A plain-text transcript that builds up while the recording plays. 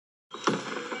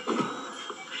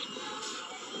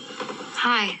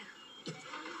Hi.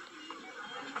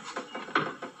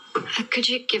 Could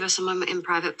you give us a moment in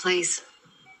private, please?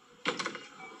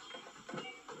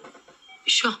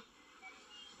 Sure.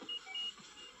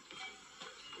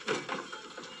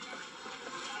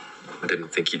 I didn't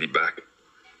think you'd be back.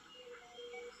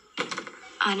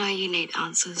 I know you need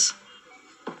answers.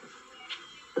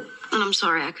 And I'm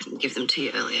sorry I couldn't give them to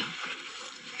you earlier.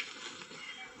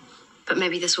 But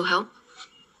maybe this will help.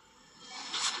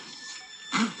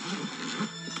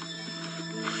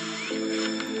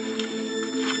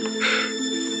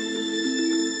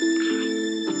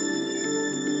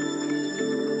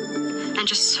 And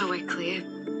just so we're clear,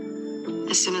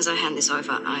 as soon as I hand this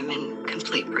over, I'm in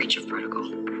complete breach of protocol.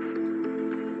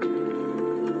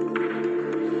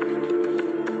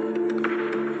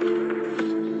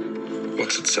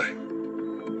 What's it say?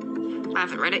 I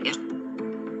haven't read it yet,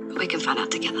 but we can find out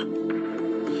together.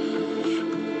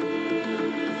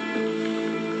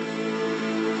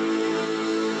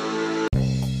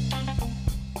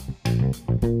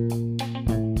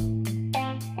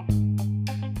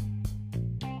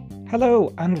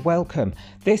 Hello and welcome.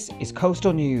 This is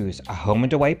Coastal News, a home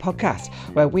and away podcast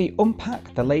where we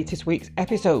unpack the latest week's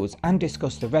episodes and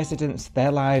discuss the residents,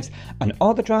 their lives, and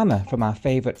all the drama from our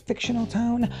favourite fictional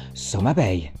town, Summer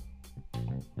Bay.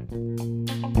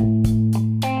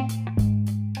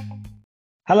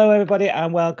 Hello everybody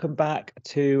and welcome back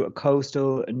to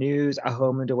Coastal News, a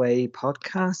home and away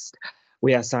podcast.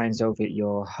 We are Sophie,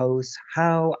 your hosts.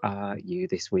 How are you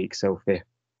this week, Sophie?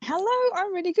 Hello,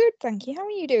 I'm really good, thank you. How are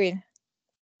you doing?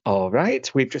 All right,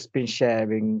 we've just been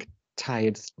sharing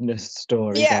tiredness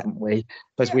stories, haven't we?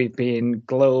 Because we've been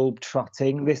globe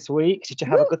trotting this week. Did you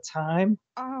have a good time?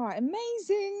 Oh,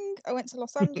 amazing. I went to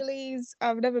Los Angeles.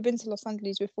 I've never been to Los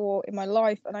Angeles before in my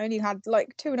life, and I only had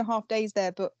like 2.5 days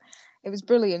there, but it was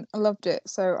brilliant. I loved it.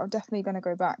 So I'm definitely going to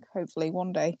go back, hopefully,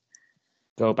 one day.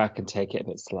 Go back and take it a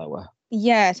bit slower.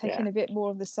 Yeah, taking a bit more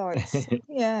of the sights.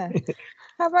 Yeah.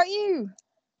 How about you?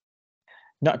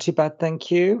 Not too bad,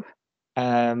 thank you.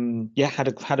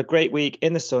 Had a great week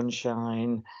in the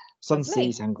sunshine. Sun-sea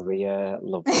sangria,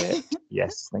 loved it.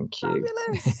 Yes, thank you.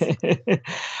 Fabulous.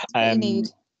 What you need.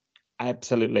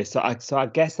 Absolutely. So I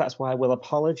guess that's why we'll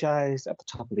apologise at the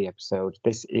top of the episode.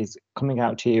 This is coming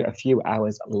out to you a few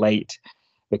hours late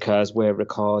because we're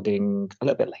recording a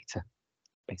little bit later,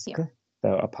 basically.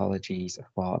 So apologies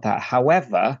for that.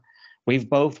 However, we've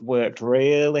both worked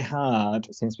really hard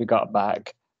since we got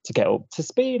back to get up to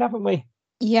speed, haven't we?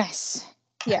 Yes.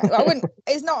 Yeah. I wouldn't.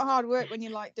 It's not hard work when you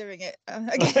like doing it,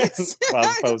 I guess. Well,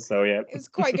 I suppose so, yeah. It was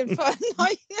quite good fun.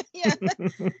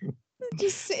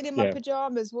 Just sitting in my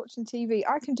pajamas watching TV.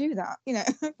 I can do that. You know,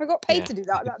 if I got paid to do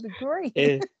that, that'd be great.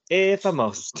 If I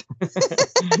must.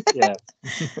 Yeah.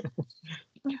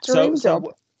 Dream job.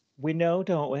 We know,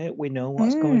 don't we? We know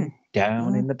what's going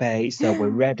down in the Bay, so we're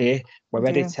ready. We're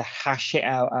ready to hash it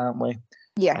out, aren't we?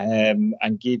 Yeah.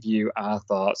 And give you our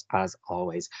thoughts as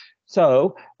always.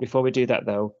 So before we do that,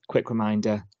 though, quick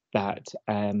reminder that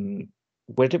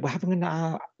we're having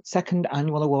our second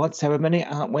annual award ceremony,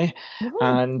 aren't we?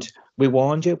 And we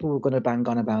warned you, but we're going to bang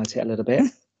on about it a little bit.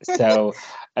 So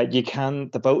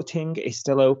the voting is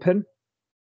still open.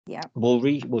 Yeah.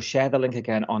 We'll share the link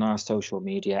again on our social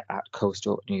media at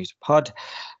Coastal News Pod.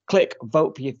 Click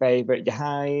vote for your favourite, your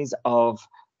highs of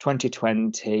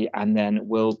 2020, and then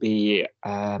we'll be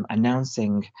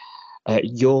announcing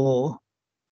your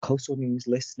Coastal News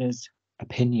listeners'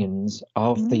 opinions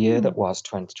of the year that was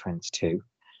 2022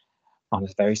 on a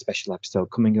very special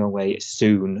episode coming your way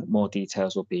soon. More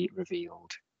details will be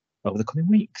revealed over the coming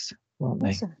weeks, won't they?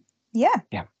 Awesome. Yeah.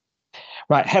 Yeah.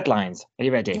 Right, headlines. Are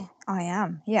you ready? Yeah, I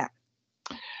am, yeah.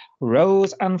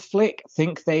 Rose and Flick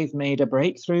think they've made a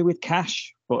breakthrough with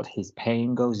Cash, but his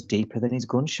pain goes deeper than his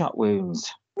gunshot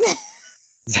wounds.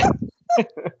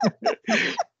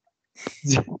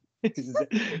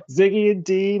 Ziggy and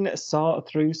Dean sort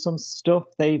through some stuff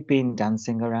they've been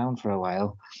dancing around for a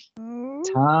while.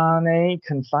 Tane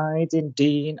confides in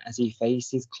Dean as he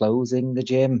faces closing the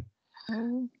gym.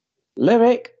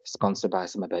 Lyric, sponsored by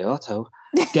Summer Bay Auto,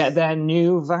 get their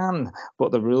new van,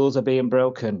 but the rules are being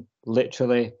broken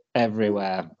literally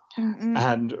everywhere.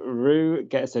 And Rue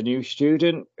gets a new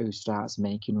student who starts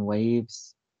making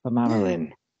waves for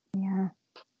Marilyn. Yeah.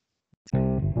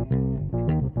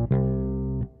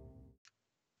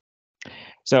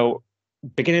 So,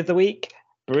 beginning of the week,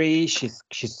 Bree, she's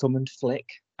summoned Flick,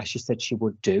 as she said she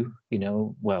would do,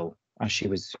 as she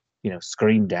was,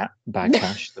 screamed at by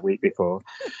Cash the week before.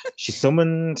 She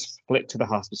summoned Flick to the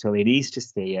hospital. He needs to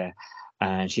see her.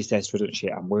 And she says, doesn't she,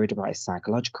 I'm worried about his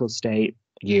psychological state,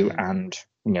 you and,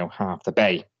 half the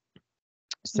Bay.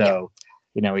 So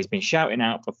you know, he's been shouting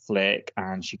out for Flick,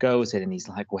 and she goes in and he's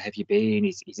like, where have you been?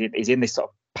 He's in this sort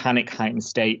of panic heightened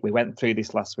state. We went through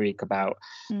this last week about,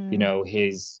 you know,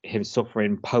 him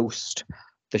suffering post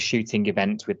the shooting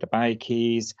event with the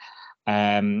bikies.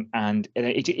 And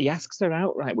he asks her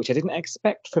outright, which I didn't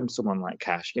expect from someone like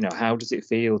Cash. You know, how does it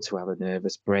feel to have a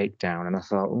nervous breakdown? And I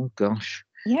thought, oh gosh,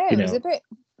 Yeah, you it was know. a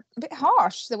bit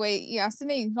harsh the way he asked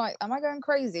me. Like, am I going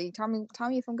crazy? Tell me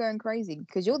if I'm going crazy,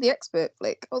 because you're the expert,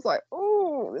 Flick. I was like,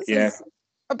 oh, this is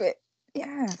a bit.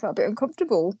 Yeah, I felt a bit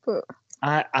uncomfortable, but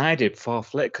I did for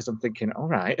Flick because I'm thinking, all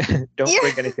right, don't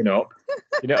bring anything up.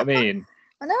 You know what I mean?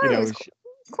 I know, You know,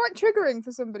 it's quite triggering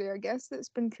for somebody, I guess, that's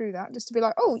been through that, just to be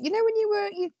like, oh, you know, when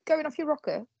you going off your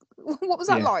rocker, what was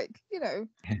that like? You know,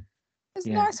 there's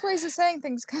nice ways of saying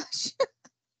things, Cash.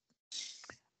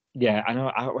 Yeah, I know.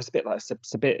 I was a bit like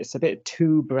it's a bit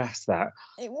too brass, that.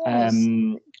 It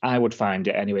was. I would find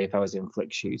it anyway if I was in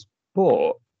Flick's shoes,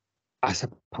 but I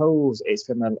suppose it's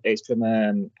from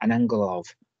an angle of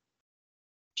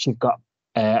she's got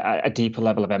a deeper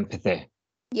level of empathy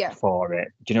for it.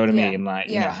 Do you know what I mean? Like,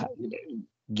 you know,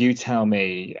 you tell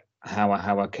me how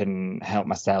I can help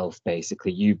myself.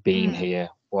 Basically, you've been here,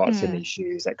 what's in these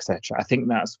shoes, etc. I think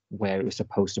that's where it was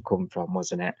supposed to come from,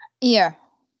 wasn't it? Yeah.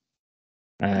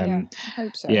 I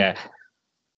hope so. Yeah.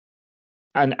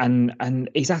 And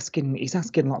he's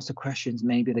asking lots of questions.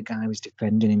 Maybe the guy was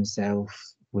defending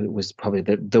himself. Was probably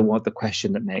the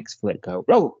question that makes Flick go,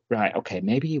 oh, right, okay,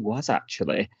 maybe he was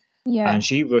actually. Yeah. And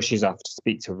she rushes off to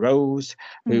speak to Rose,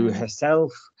 who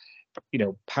herself, you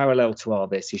know, parallel to all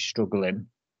this, is struggling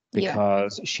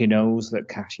because she knows that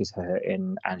Cash is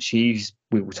hurting, and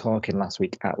we were talking last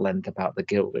week at length about the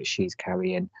guilt that she's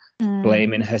carrying,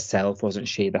 blaming herself, wasn't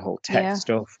she? The whole tech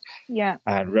stuff. Yeah.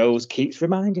 And Rose keeps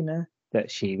reminding her that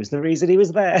she was the reason he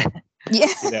was there. Yeah.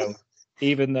 You know,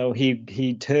 even though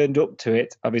he turned up to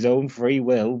it of his own free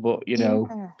will, but you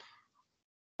know,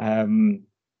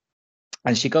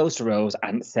 and she goes to Rose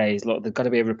and says, look, there's got to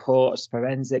be a report of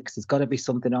forensics. There's got to be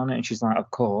something on it. And she's like,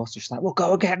 of course. And she's like, well,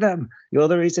 go and get them. You're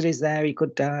the reason he's there. He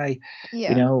could die.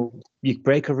 Yeah. You know, you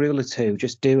break a rule or two,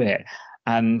 just do it.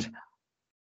 And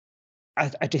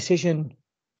a decision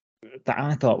that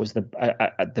I thought was the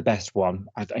best one.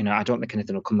 I don't think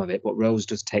anything will come of it, but Rose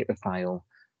does take the file,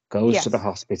 goes to the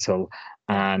hospital,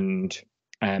 and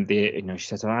she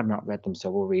says, oh, I've not read them, so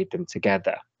we'll read them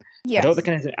together. Yes.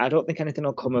 I don't think anything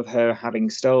will come of her having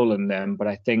stolen them, but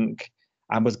I think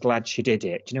I was glad she did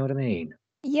it. Do you know what I mean?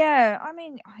 Yeah, I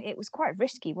mean, it was quite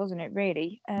risky, wasn't it,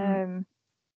 really?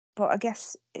 But I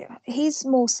guess he's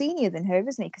more senior than her,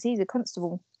 isn't he? Because he's a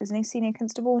constable, isn't he? Senior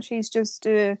constable. She's just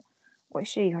what is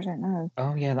she? I don't know.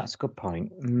 Oh yeah, that's a good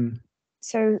point.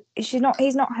 So he's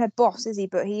not her boss, is he?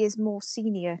 But he is more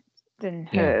senior than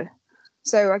her.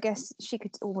 So I guess she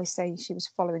could always say she was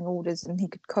following orders and he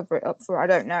could cover it up for her. I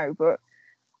don't know, but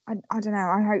I don't know.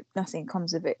 I hope nothing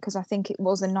comes of it, because I think it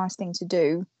was a nice thing to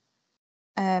do.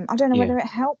 I don't know whether it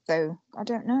helped though. I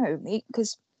don't know,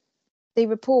 because the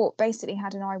report basically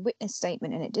had an eyewitness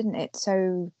statement in it, didn't it?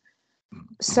 So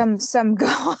some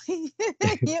guy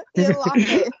you're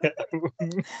laughing.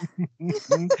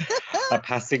 A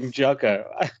passing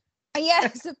jogger.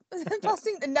 Yes,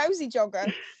 passing the nosy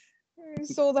jogger who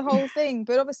saw the whole thing,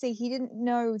 but obviously he didn't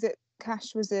know that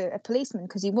Cash was a policeman,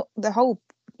 because the whole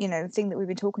thing that we've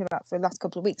been talking about for the last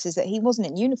couple of weeks is that he wasn't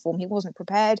in uniform, he wasn't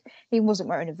prepared, he wasn't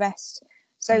wearing a vest.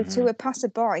 So to a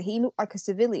passerby, he looked like a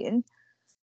civilian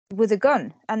with a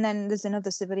gun, and then there's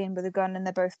another civilian with a gun, and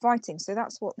they're both fighting. So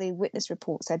that's what the witness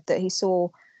report said, that he saw,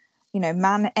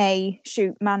 man A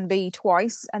shoot man B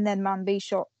twice, and then man B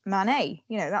shot man A.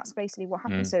 That's basically what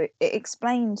happened. So it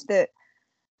explained that.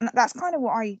 That's kind of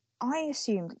what I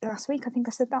assumed last week. I think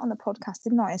I said that on the podcast,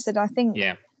 didn't I? I said, I think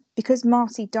because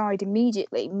Marty died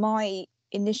immediately, my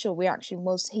initial reaction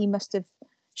was he must have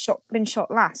been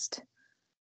shot last.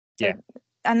 So,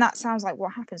 and that sounds like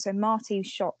what happened. So Marty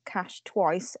shot Cash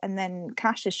twice, and then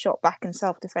Cash has shot back in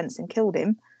self-defense and killed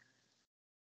him.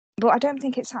 But I don't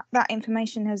think that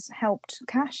information has helped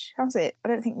Cash, has it? I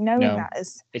don't think knowing that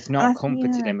has. It's not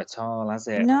comforted him at all, has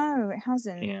it? No, it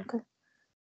hasn't. Yeah.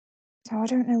 So I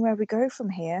don't know where we go from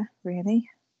here, really.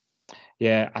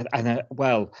 Yeah,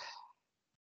 well,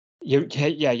 you're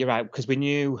right, because we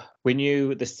knew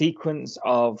the sequence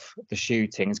of the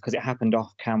shootings, because it happened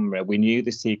off camera. We knew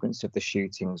the sequence of the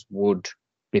shootings would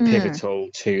be pivotal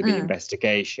to the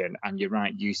investigation, and you're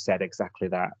right. You said exactly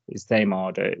that. It's the same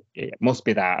order. It must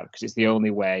be that, because it's the only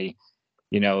way,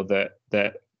 that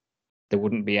there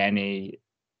wouldn't be any.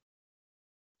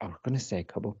 I was going to say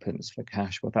comeuppance for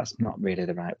Cash, but that's not really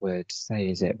the right word to say,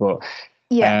 is it? But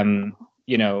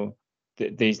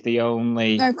there's the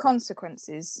only No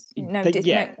consequences. No,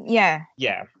 yeah.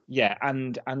 Yeah. Yeah,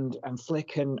 and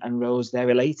Flick and Rose, they're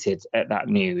elated at that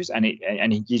news, and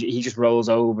he just rolls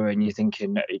over, and you're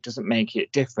thinking it doesn't make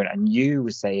it different. And you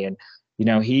were saying,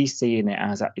 he's seeing it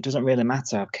as it doesn't really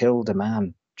matter. I've killed a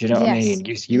man. Do you know what I Yes.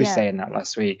 mean? You were saying that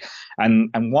last week,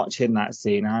 and watching that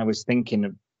scene, I was thinking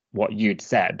of what you'd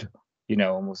said,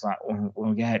 and was like,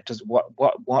 well, yeah, it does.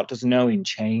 What does knowing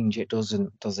change? It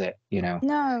doesn't, does it?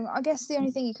 No, I guess the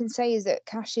only thing you can say is that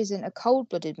Cash isn't a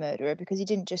cold-blooded murderer, because he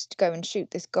didn't just go and shoot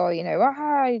this guy,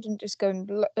 he didn't just go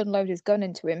and unload his gun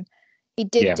into him. He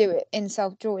did do it in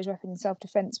draw his weapon in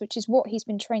self-defense, which is what he's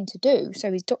been trained to do.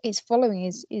 So he's following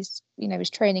his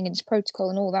training and his protocol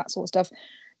and all that sort of stuff.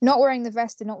 Not wearing the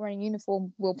vest and not wearing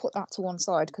uniform, we'll put that to one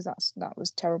side, because that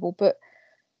was terrible. But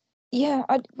yeah,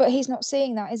 but he's not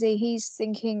seeing that, is he? He's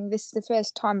thinking, this is the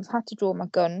first time I've had to draw my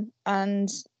gun, and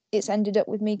it's ended up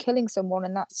with me killing someone,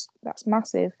 and that's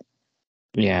massive.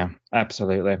 Yeah,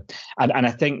 absolutely. And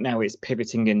I think now it's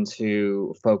pivoting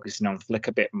into focusing on Flick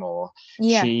a bit more.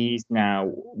 Yeah. She's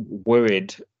now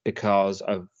worried because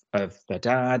of their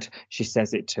dad. She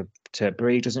says it to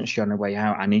Bree, doesn't she, on her way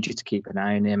out? I need you to keep an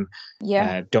eye on him.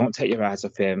 Yeah. Don't take your eyes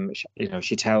off him.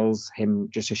 She tells him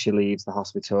just as she leaves the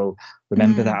hospital,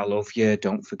 remember that I love you,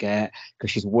 don't forget,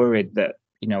 because she's worried that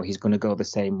he's going to go the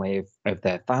same way of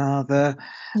their father,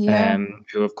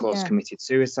 who of course committed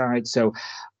suicide. So,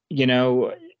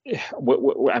 and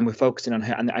we're focusing on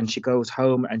her, and she goes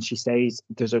home and she says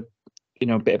there's a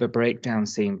bit of a breakdown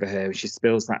scene for her. She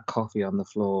spills that coffee on the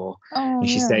floor, and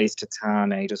she says to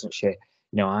Tane, doesn't she,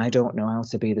 I don't know how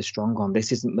to be the strong one.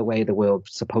 This isn't the way the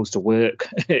world's supposed to work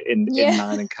in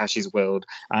mine and Cash's world.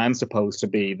 I'm supposed to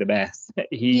be the best.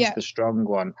 He's the strong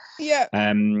one. Yeah.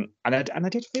 And I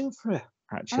did feel for her,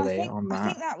 actually, on that. I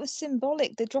think that was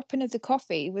symbolic. The dropping of the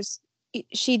coffee was,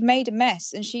 she'd made a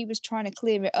mess and she was trying to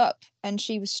clear it up, and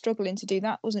she was struggling to do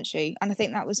that, wasn't she? And I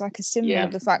think that was like a symbol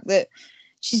of the fact that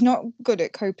she's not good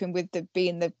at coping with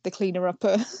being the cleaner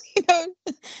upper.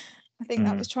 I think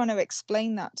that was trying to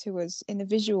explain that to us in a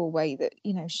visual way, that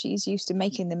she's used to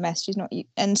making the mess. She's not,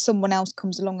 and someone else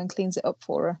comes along and cleans it up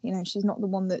for her. She's not the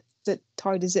one that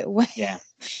tidies it away. Yeah,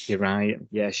 you're right.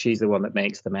 Yeah, she's the one that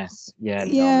makes the mess. Yeah.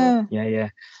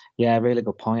 Yeah. Really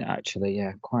good point, actually.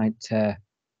 Yeah, quite.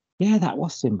 Yeah, that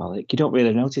was symbolic. You don't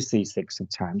really notice these things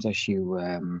sometimes as you.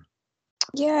 As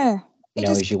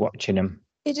you're watching them.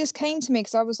 It just came to me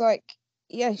because I was like,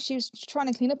 she was trying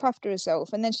to clean up after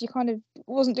herself, and then she kind of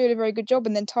wasn't doing a very good job,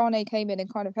 and then Tane came in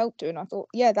and kind of helped her, and I thought,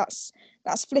 that's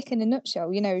Flick in a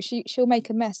nutshell. She'll make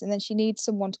a mess, and then she needs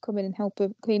someone to come in and help her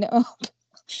clean it up.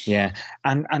 Yeah,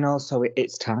 and also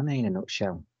it's Tane in a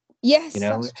nutshell. Yes,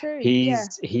 that's true.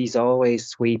 He's always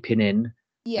sweeping in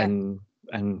and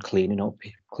cleaning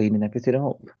everything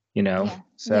up.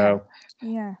 So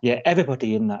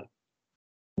everybody in that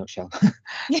nutshell.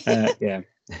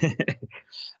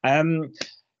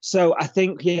 So I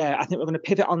think we're going to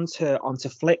pivot onto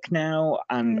Flick now,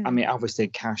 and I mean, obviously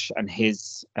Cash and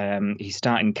he's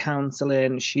starting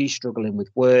counselling. She's struggling with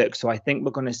work, so I think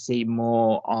we're going to see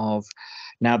more of,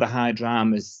 now the high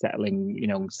drama's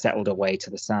settled away to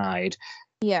the side.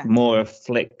 Yeah, more of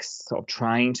Flick's sort of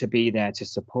trying to be there to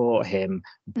support him,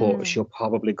 but she'll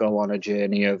probably go on a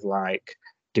journey of like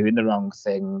doing the wrong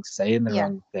thing, saying the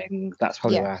wrong thing. That's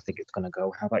probably where I think it's going to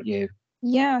go. How about you?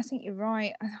 Yeah, I think you're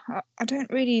right. I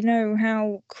don't really know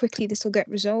how quickly this will get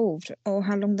resolved, or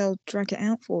how long they'll drag it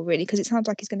out for, really, because it sounds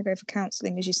like he's going to go for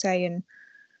counselling, as you say, and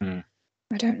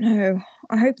I don't know.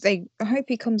 I hope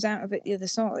he comes out of it the other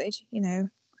side.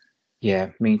 Yeah,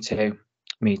 me too.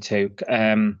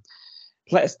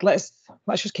 Let's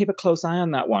just keep a close eye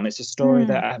on that one. It's a story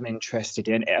that I'm interested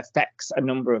in. It affects a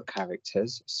number of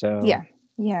characters, so yeah,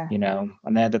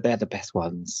 and they're the best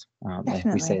ones, aren't they?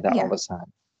 We say that all the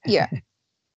time. Yeah.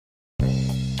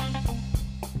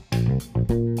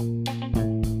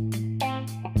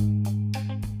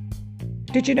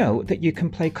 Did you know that you can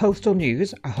play Coastal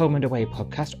News, a home and away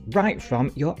podcast, right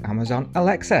from your Amazon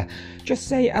Alexa? Just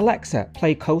say, Alexa,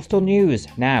 play Coastal News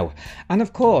now. And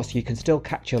of course, you can still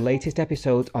catch your latest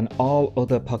episodes on all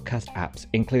other podcast apps,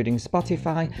 including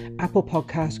Spotify, Apple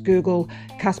Podcasts, Google,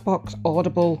 Castbox,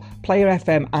 Audible, Player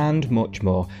FM, and much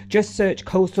more. Just search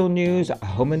Coastal News, a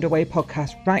home and away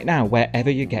podcast right now, wherever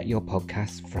you get your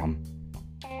podcasts from.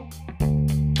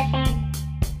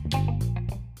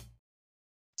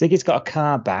 Ziggy's got a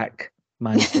car back,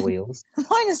 minus the wheels.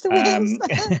 Minus the wheels.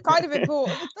 Kind of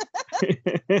important.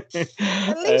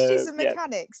 At least she's a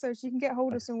mechanic, so she can get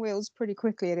hold of some wheels pretty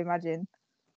quickly, I'd imagine.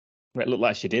 It looked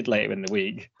like she did later in the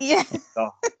week. Yeah.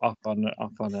 off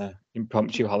on a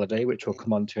impromptu holiday, which we'll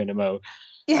come on to in a mo.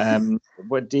 Yeah.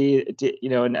 But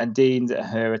and Dean and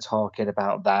her are talking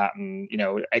about that, and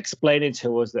explaining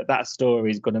to us that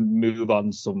story is going to move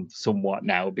on somewhat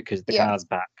now because the Yeah. car's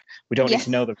back. We don't Yeah. need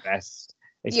to know the rest.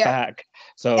 It's Yeah. back,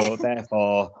 so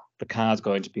therefore the car's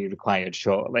going to be required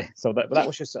shortly. So that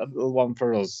was just a little one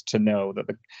for us to know that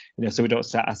so we don't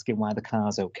start asking why the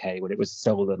car's okay when it was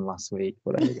stolen last week.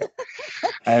 But there we go.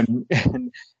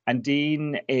 And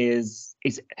Dean's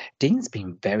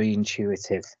been very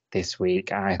intuitive this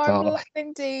week. I I'm thought,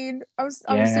 loving Dean. I'm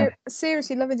yeah,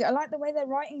 seriously loving it. I like the way they're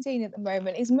writing Dean at the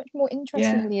moment. He's much more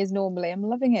interesting yeah, than he is normally. I'm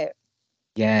loving it.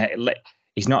 yeah.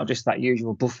 He's not just that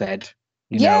usual buffhead.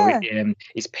 Yeah.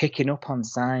 He's picking up on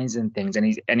signs and things, and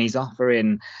he's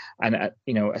offering, and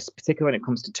particularly when it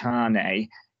comes to Tane,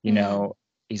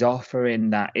 he's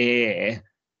offering that ear.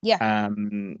 Yeah.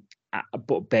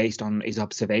 But based on his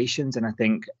observations, and I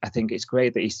think it's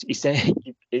great that he's saying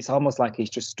it's almost like he's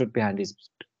just stood behind his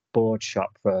board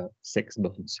shop for 6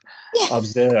 months, Yeah.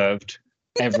 observed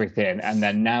everything, and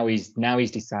then now he's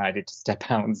decided to step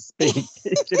out and speak.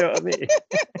 Do you know what I mean?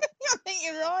 I think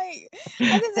you're right.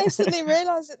 I think they suddenly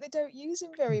realise that they don't use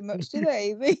him very much, do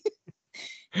they?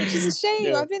 Which is a shame.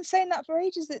 Yeah. I've been saying that for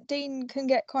ages, that Dean can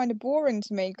get kind of boring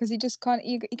to me because he just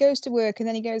he goes to work and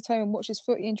then he goes home and watches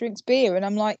footy and drinks beer, and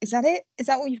I'm like, is that it? Is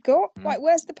that what you've got? Like,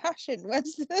 where's the passion?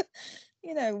 Where's the,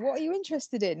 what are you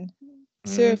interested in?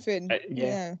 Surfing.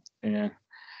 Yeah.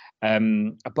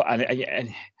 But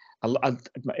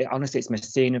honestly, it's my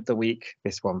scene of the week,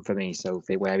 this one for me,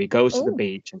 Sophie, where he goes to the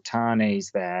beach and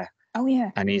Tane's there. Oh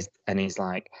yeah. And he's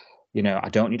like, I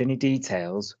don't need any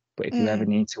details, but if you ever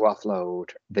need to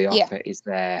offload, the offer is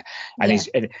there. And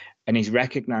he's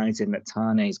recognizing that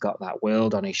Tane's got that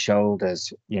world on his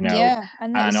shoulders, Yeah,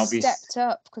 and that he's obviously stepped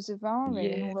up because of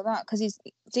Ari and all of that. Because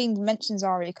Dean mentions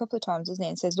Ari a couple of times, doesn't he?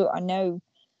 And says, "Look, I know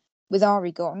with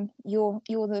Ari gone, you're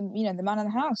the the man of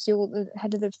the house. You're the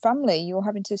head of the family. You're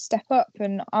having to step up.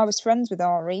 And I was friends with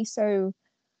Ari, so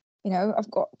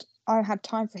I had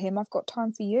time for him. I've got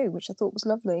time for you," which I thought was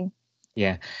lovely.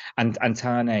 Yeah, and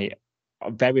Tane, a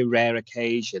very rare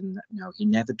occasion, he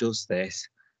never does this.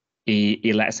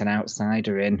 He lets an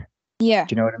outsider in. Yeah.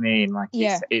 Do you know what I mean? Like,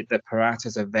 the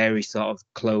Paratas are very sort of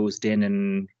closed in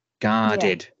and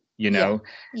guarded,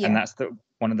 and that's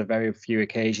one of the very few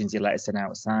occasions he lets an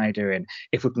outsider in,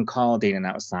 if we can call Dean an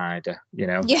outsider,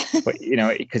 Yeah. But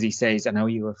because he says, "I know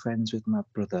you were friends with my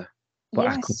brother, but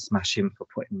I could smash him for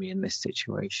putting me in this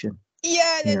situation."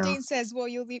 Yeah, and then Dean says, "Well,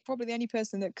 you're probably the only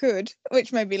person that could,"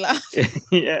 which made me laugh.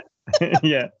 Yeah.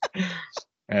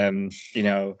 And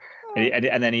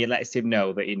then he lets him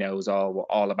know that he knows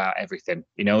all about everything.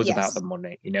 He knows about the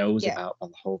money. He knows about the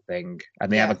whole thing,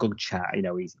 and they have a good chat.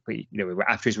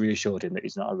 After he's reassured him that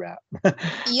he's not a rat.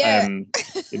 Yeah.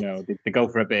 They go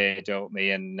for a beer, don't they?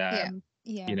 And and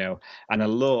I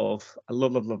love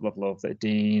that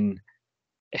Dean.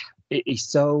 He's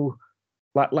so.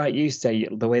 Like you say,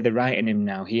 the way they're writing him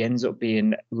now, he ends up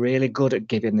being really good at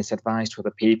giving this advice to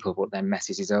other people, but then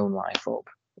messes his own life up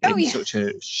in such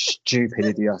a stupid,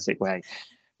 idiotic way.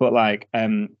 But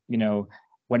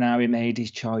when Ari made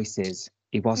his choices,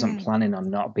 he wasn't planning on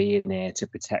not being there to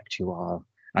protect you all.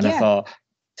 And I thought,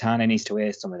 Tane needs to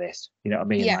hear some of this. You know what I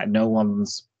mean? Yeah. Like, no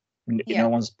one's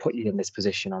put you in this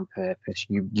position on purpose.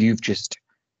 You've just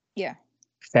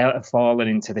fallen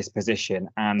into this position,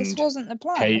 and this wasn't the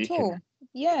plan at all.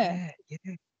 Yeah.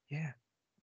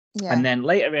 And then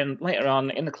later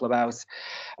on in the clubhouse,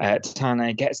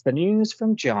 Tane gets the news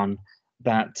from John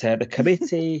that the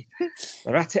committee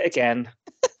are at it again.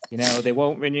 They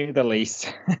won't renew the lease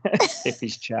if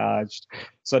he's charged.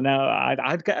 So now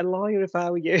I'd get a lawyer if I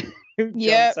were you.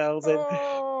 John tells him.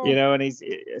 And he's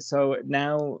so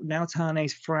now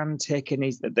Tane's frantic, and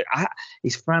he's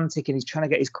frantic, and he's trying to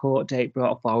get his court date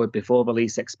brought forward before the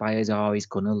lease expires, or he's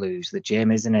gonna lose the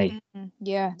gym, isn't he?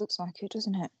 Yeah, looks like it,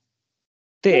 doesn't it?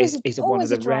 This is one of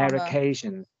the rare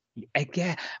occasions.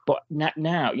 Yeah, but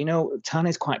now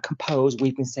Tane's quite composed.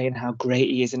 We've been saying how great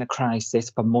he is in a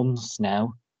crisis for months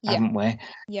now, haven't we?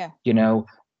 Yeah.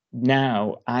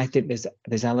 Now I think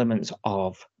there's elements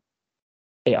of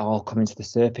it all coming to the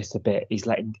surface a bit. He's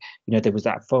letting, there was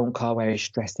that phone call where he's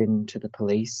stressing to the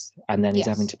police, and then he's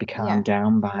having to be calmed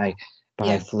down by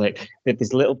Flick.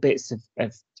 There's little bits of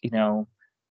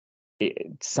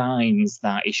signs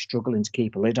that he's struggling to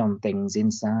keep a lid on things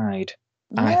inside.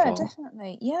 Yeah,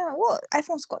 definitely. Yeah, well,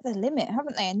 everyone's got their limit,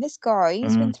 haven't they? And this guy,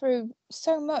 he's been through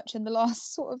so much in the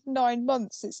last sort of 9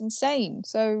 months. It's insane.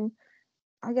 So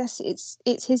I guess it's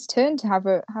his turn to have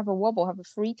a wobble, have a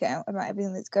freak out about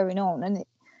everything that's going on, and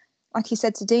like he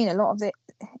said to Dean, a lot of it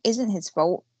isn't his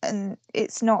fault, and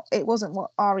it wasn't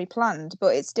what Ari planned,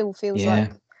 but it still feels Yeah.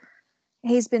 like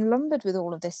he's been lumbered with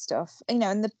all of this stuff, and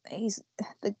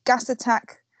the gas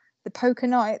attack, the poker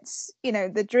nights,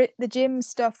 the gym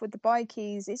stuff with the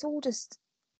bikies. It's all just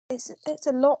it's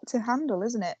a lot to handle,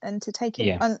 isn't it? And to take it,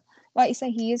 Yeah. and like you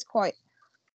say, he is quite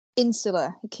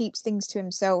insular. He keeps things to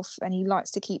himself, and he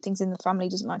likes to keep things in the family.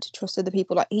 He doesn't like to trust other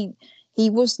people. Like he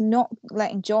was not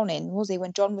letting John in, was he?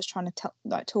 When John was trying to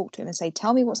talk to him and say,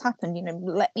 "Tell me what's happened.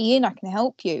 Let me in. I can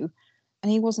help you."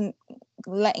 And he wasn't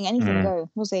letting anything go,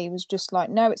 was he? He was just like,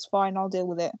 "No, it's fine. I'll deal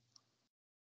with it."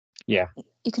 Yeah.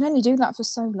 You can only do that for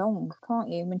so long, can't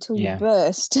you? Until you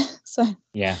burst. So.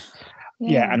 Yeah.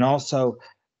 And also,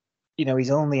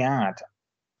 he's only had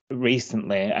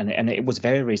recently, and it was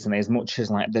very recently, as much as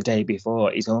like the day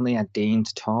before, he's only had Dean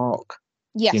to talk.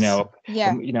 Yes.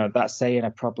 That's saying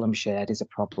a problem shared is a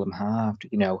problem halved.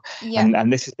 Yeah.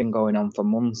 And this has been going on for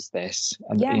months. This,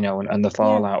 and and the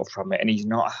fallout from it, and he's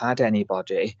not had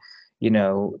anybody,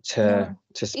 to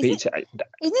speak to.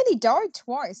 He nearly died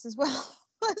twice as well.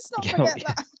 Let's not forget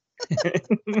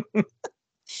that.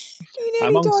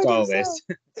 Amongst all this,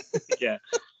 yeah.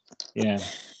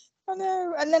 I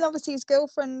know, and then obviously his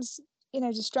girlfriend's,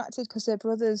 distracted because her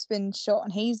brother's been shot,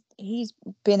 and he's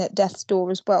been at death's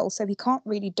door as well. So he can't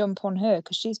really dump on her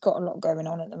because she's got a lot going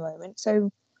on at the moment.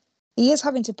 So he is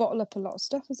having to bottle up a lot of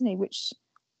stuff, isn't he? Which,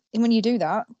 when you do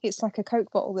that, it's like a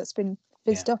Coke bottle that's been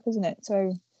fizzed up, isn't it?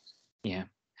 So yeah,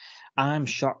 I'm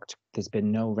shocked. There's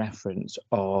been no reference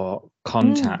or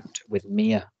contact with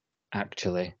Mia,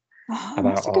 actually.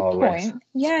 About that's a good point. This.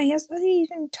 Yeah, has he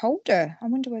even told her? I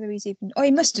wonder whether he's even. Oh,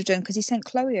 he must have done, because he sent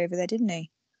Chloe over there, didn't he?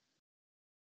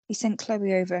 He sent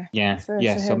Chloe over.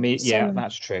 So Mia,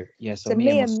 that's true. Yeah, so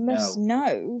Mia must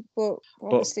know, but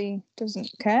obviously doesn't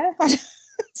care.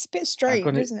 It's a bit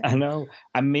strange, isn't it? I know.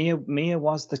 And Mia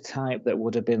was the type that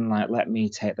would have been like, let me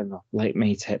take the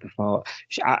fault.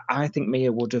 I think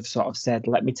Mia would have sort of said,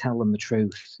 let me tell them the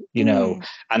truth,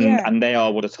 and they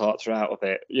all would have talked her out of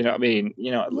it. You know what I mean?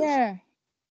 Yeah.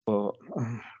 But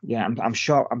I'm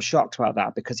shocked about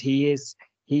that, because he is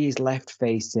left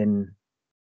facing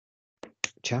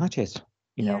charges,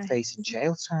 facing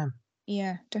jail time.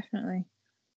 Yeah, definitely.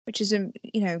 Which is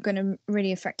going to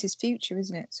really affect his future,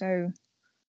 isn't it? So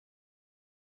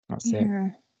that's it.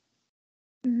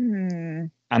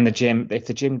 And the gym, if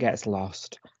the gym gets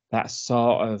lost, that's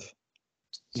sort of,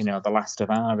 the last of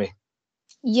Ari.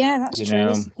 Yeah, that's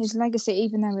true. His legacy,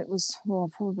 even though it was,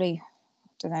 probably, I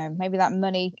don't know, maybe that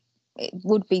money, it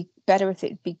would be better if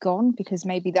it'd be gone, because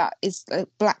maybe that is a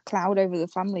black cloud over the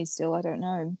family still. I don't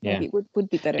know. Maybe it would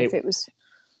be better if it was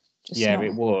just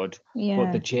it would. Yeah.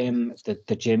 But the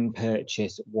gym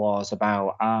purchase was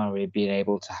about Ari being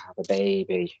able to have a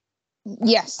baby.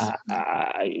 Yes. So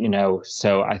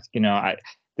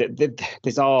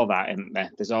there's all that in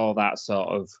there. There's all that sort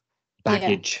of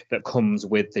baggage that comes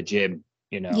with the gym,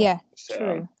 Yeah, so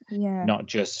true. Yeah. Not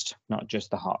just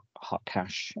the hot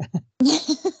cash.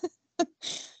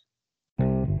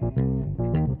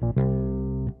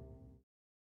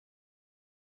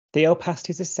 Theo passed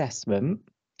his assessment.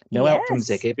 No help from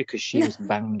Ziggy, because she was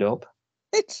banged up.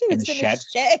 She was in a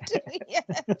shed.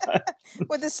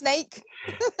 With a snake.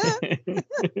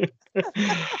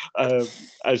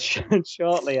 And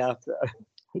shortly after,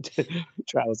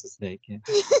 trouser snake,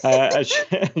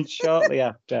 shortly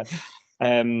after,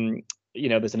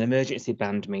 there's an emergency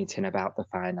band meeting about the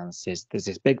finances. There's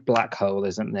this big black hole,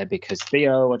 isn't there? Because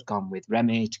Theo had gone with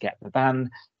Remy to get the van,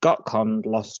 got conned,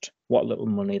 lost what little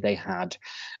money they had,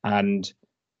 and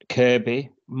Kirby,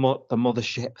 the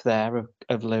mothership there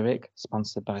of Lyric,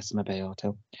 sponsored by Summer Bay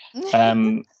Auto,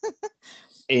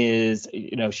 is,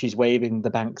 she's waving the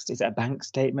banks. Is it a bank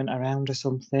statement around or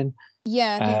something?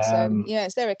 Yeah, I think so. Yeah,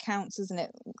 it's their accounts, isn't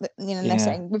it? They're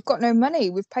saying, we've got no money.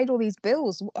 We've paid all these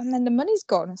bills, and then the money's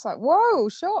gone. It's like, whoa,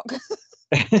 shock.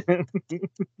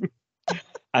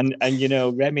 and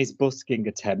Remy's busking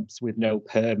attempts with no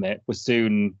permit were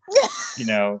soon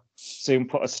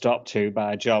put a stop to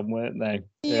by John, weren't they?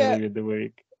 Earlier in the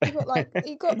week.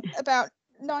 He got about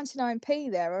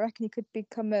 99p there. I reckon he could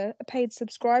become a paid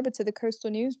subscriber to the Coastal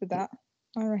News with that.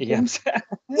 I reckon.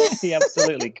 He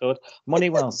absolutely could. Money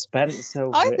well spent.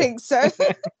 So I think so.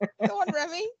 Go on,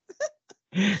 Remy.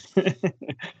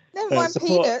 Never mind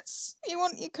peanuts. You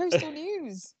want your Coastal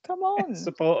News? Come on.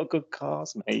 Support a good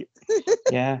cause, mate.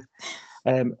 Yeah.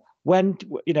 When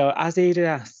as Eden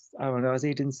asked, as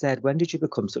Eden said, when did you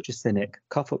become such a cynic?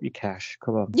 Cough up your cash.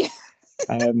 Come on. Yeah.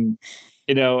 And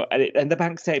the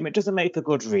bank statement doesn't make for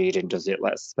good reading, does it?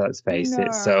 Let's face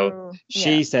it. So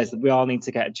she says that we all need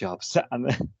to get jobs,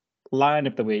 and line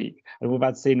of the week, and we've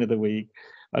had scene of the week.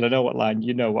 And I know what line,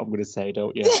 you know what I'm going to say,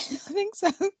 don't you? I think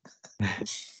so.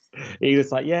 He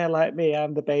was like, yeah, like me,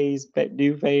 I'm the Bay's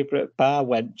new favourite bar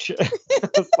wench.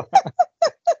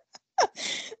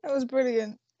 That was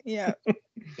brilliant. Yeah.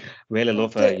 Really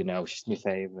love her, you know, she's my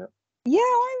favourite. Yeah,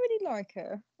 I really like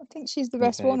her. I think she's the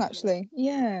best one, actually.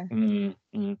 Yeah.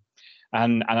 And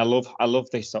I love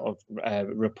this sort of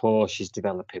rapport she's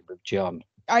developing with John.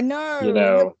 I know. You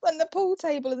know, and the pool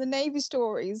table and the Navy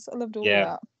stories. I loved all of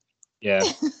that. Yeah.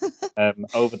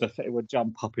 Over with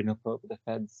John popping up over the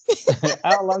fence.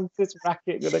 How long's this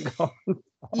racket gonna go on?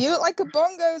 You look like a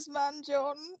bongos man,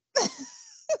 John.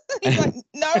 He's like,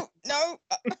 no, not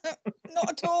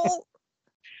at all.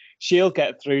 She'll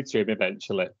get through to him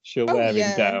eventually. She'll wear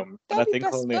him down. And I think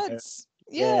only her,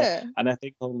 and I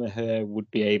think only her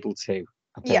would be able to.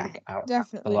 I think,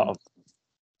 definitely. A lot of.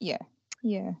 Yeah.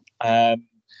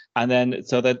 And then,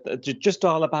 so they're just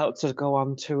all about to go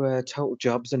on to Total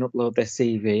Jobs and upload their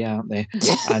CV, aren't they?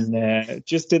 And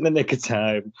just in the nick of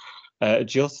time,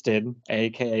 Justin,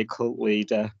 aka Cult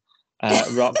Leader,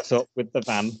 rocks up with the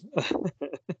van.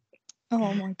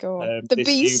 Oh my God. The this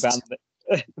beast. new van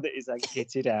that is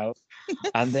kitted out.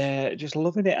 And they're just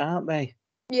loving it, aren't they?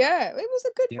 Yeah, it was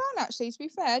a good van, actually, to be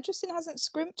fair. Justin hasn't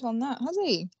scrimped on that, has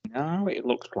he? No, it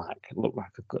looked like a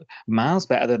good miles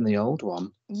better than the old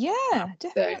one. Yeah,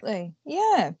 definitely.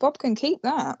 Yeah, Bob can keep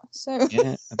that. So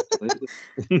yeah, absolutely.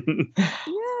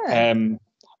 Yeah.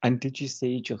 And did you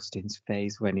see Justin's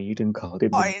face when Eden called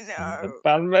him the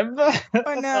band member?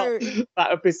 I know. That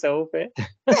would be so fit. I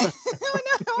know, I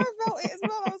felt it as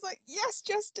well. I was like, yes,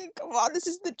 Justin, come on, this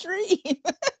is the dream.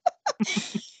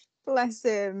 Bless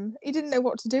him. He didn't know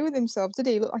what to do with himself, did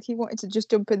he? He looked like he wanted to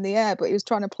just jump in the air, but he was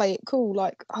trying to play it cool,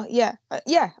 like, oh, yeah, I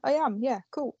am, yeah,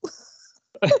 cool.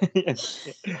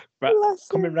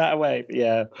 Coming right away. But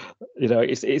yeah, you know,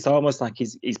 it's almost like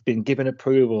he's been given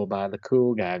approval by the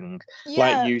cool gang,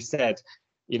 like you said.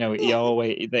 You know,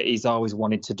 he's always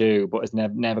wanted to do, but has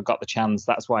never got the chance.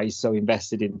 That's why he's so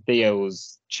invested in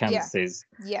Theo's chances.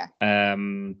 Yeah.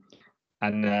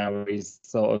 And now he's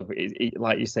sort of,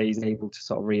 like you say, he's able to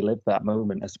sort of relive that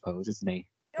moment, I suppose, isn't he?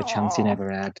 The chance he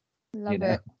never had. Love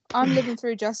it. I'm living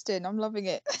through Justin. I'm loving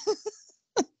it.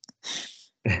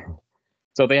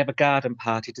 So they have a garden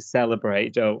party to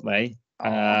celebrate, don't they?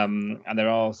 And they're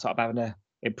all sort of having an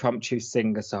impromptu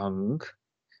sing-a-song.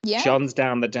 Yeah. John's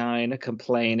down the diner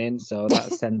complaining, so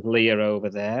that sends Leah over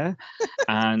there,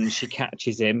 and she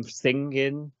catches him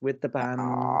singing with the band.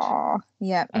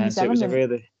 Yeah, and so it was a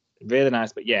really, really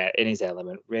nice, but yeah, in his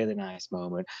element, really nice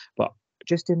moment. But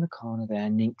just in the corner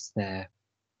there, Nick's there,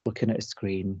 looking at a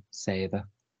screen saver.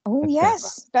 Oh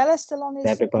yes, Bella's still on his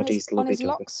everybody's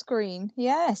lock screen.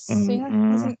 Yes, he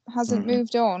hasn't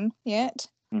moved on yet.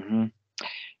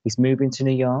 He's moving to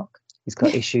New York. He's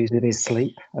got issues with his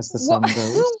sleep, as the song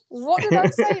goes. What did I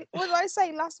say? What did I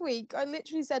say last week? I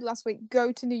literally said last week,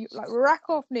 go to New York, like rack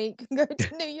off, Nick, go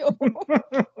to New York.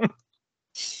 I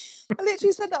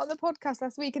literally said that on the podcast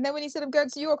last week, and then when he said I'm going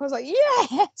to New York, I was like,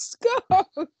 yes, go,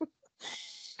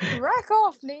 rack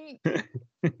off, Nick.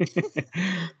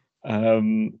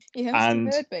 He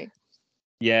hasn't heard me.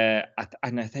 Yeah,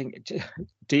 and I think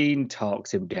Dean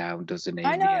talks him down, doesn't he?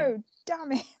 I know,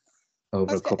 damn it.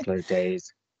 Over a couple of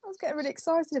days. I was getting really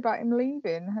excited about him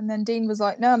leaving, and then Dean was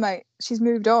like, no, mate, she's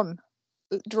moved on.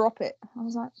 Drop it. I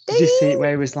was like, Dean! Did you see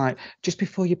where he was like, just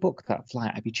before you book that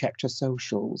flight, have you checked her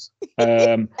socials?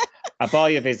 A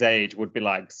boy of his age would be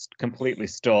like completely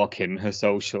stalking her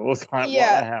socials. Like, what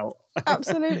the hell?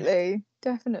 Absolutely.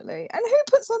 Definitely. And who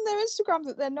puts on their Instagram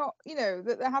that they're not, you know,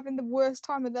 that they're having the worst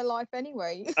time of their life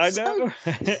anyway? I know.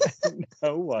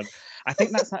 No one. I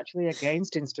think that's actually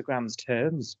against Instagram's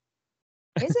terms.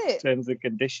 Is it? Terms and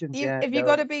conditions. You've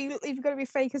got to be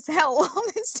fake as hell on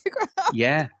Instagram.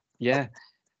 Yeah.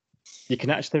 You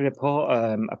can actually report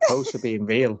a post for being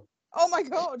real. Oh my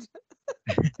god.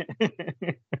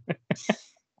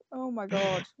 Oh my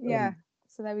god. Yeah.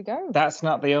 So there we go. That's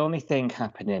not the only thing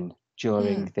happening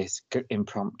during this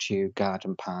impromptu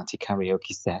garden party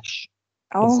karaoke sesh.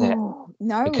 Oh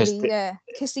no, the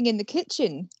kissing in the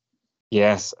kitchen.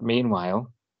 Yes. Meanwhile,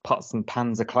 pots and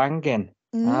pans are clanging,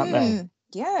 aren't they?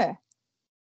 Yeah.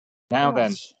 Now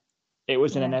then, it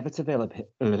was an inevitability.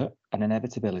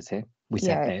 We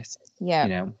said this. Yeah. You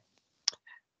know.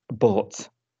 But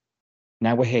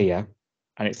now we're here,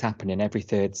 and it's happening every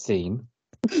third scene.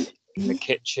 In the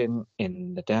kitchen,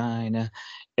 in the diner,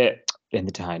 in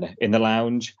the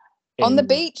lounge, on the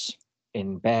beach,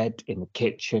 in bed, in the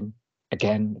kitchen,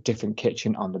 again, different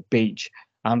kitchen, on the beach.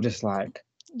 I'm just like,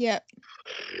 in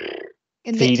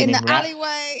the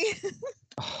alleyway.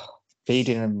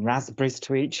 feeding them raspberries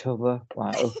to each other.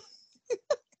 Wow.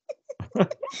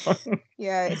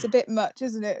 Yeah, it's a bit much,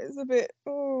 isn't it? It's a bit.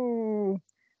 Oh,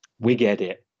 We get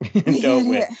it, we don't get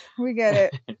we? it. We get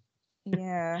it.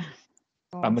 Yeah.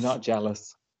 And we're Gosh. not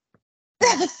jealous.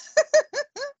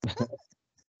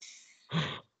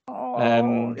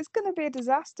 Oh, it's gonna be a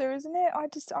disaster, isn't it?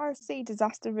 I see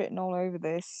disaster written all over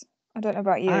this. I don't know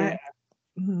about you.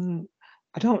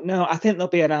 I don't know. I think there'll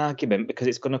be an argument because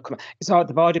it's going to come. It's like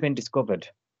they've already been discovered.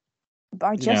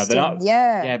 By They're Justin, not.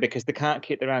 yeah. Yeah, because they can't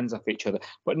keep their hands off each other.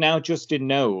 But now Justin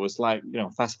knows, like,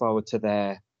 fast forward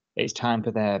to it's time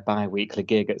for their bi-weekly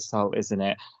gig at Salt, isn't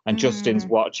it? And Justin's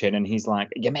watching and he's like,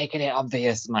 you're making it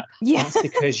obvious. I'm like, Yeah. that's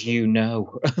because you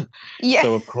know. Yeah.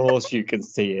 So of course you can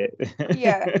see it.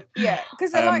 Yeah.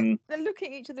 Because they're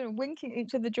looking at each other and winking at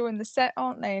each other during the set,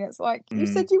 aren't they? And it's like, you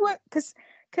said you weren't, because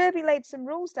Kirby laid some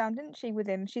rules down, didn't she, with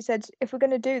him? She said, if we're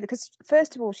going to do because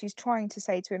first of all, she's trying to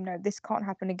say to him, no, this can't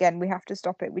happen again. We have to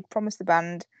stop it. We promised the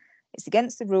band. It's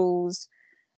against the rules.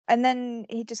 And then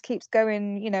he just keeps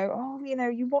going, you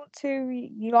want to,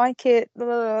 you like it,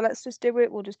 let's just do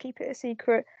it. We'll just keep it a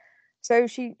secret. So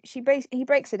he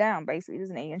breaks it down, basically,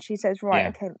 doesn't he? And she says, right,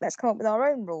 okay, let's come up with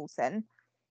our own rules then.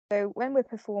 So when we're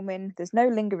performing, there's no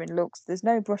lingering looks, there's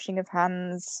no brushing of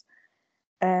hands.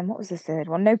 What was the third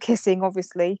one? No kissing,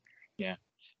 obviously. Yeah.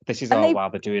 This is all while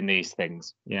they're doing these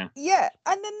things. Yeah. Yeah.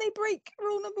 And then they break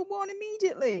rule number 1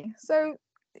 immediately. So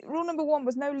rule number 1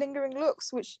 was no lingering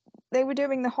looks, which they were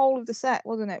doing the whole of the set,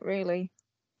 wasn't it, really?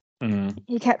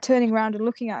 He kept turning around and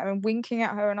looking at her and winking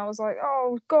at her, and I was like,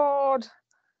 oh, God.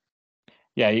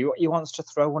 Yeah, he wants to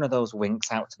throw one of those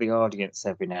winks out to the audience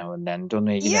every now and then, doesn't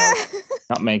he? You know,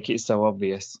 not make it so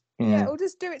obvious. Yeah, or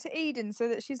just do it to Eden so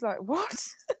that she's like, what?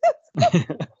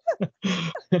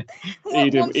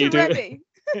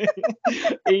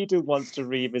 Eden wants to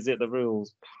revisit the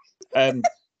rules. No,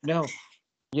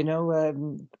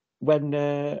 when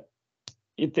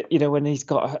he's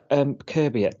got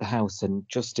Kirby at the house and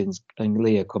Justin and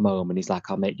Leah come home and he's like,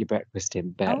 I'll make you breakfast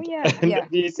in bed. Oh, yeah.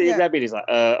 You see Remy and he's like,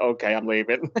 okay, I'm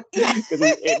leaving. Because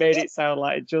it made it sound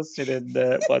like Justin and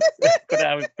what's going to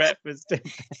have his breakfast in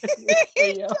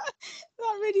bed.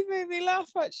 That really made me laugh,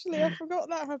 actually. I forgot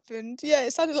that happened. Yeah,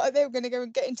 it sounded like they were going to go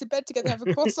and get into bed together and have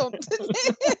a croissant, didn't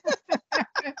it?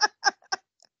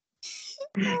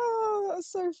 Oh, that was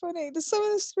so funny. Some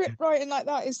of the script writing like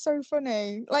that is so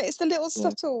funny. Like, it's the little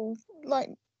subtle, like,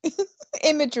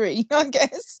 imagery, I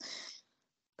guess.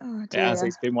 Oh, dear. Yeah,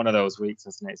 it's been one of those weeks,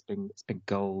 hasn't it? It's been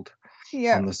gold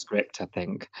on the script, I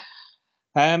think.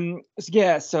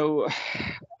 So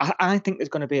I think there's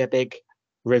going to be a big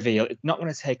reveal. It's not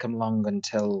going to take them long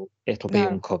until it'll be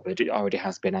uncovered. It already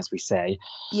has been, as we say.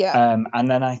 Yeah. And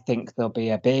then I think there'll be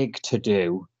a big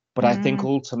to-do. But I think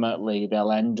ultimately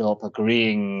they'll end up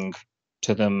agreeing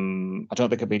to them. I don't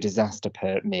think it'll be disaster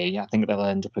per me. I think they'll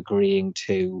end up agreeing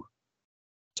to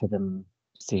them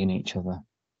seeing each other.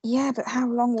 Yeah, but how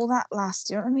long will that last?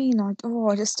 Do you know what I mean?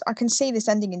 I can see this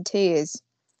ending in tears.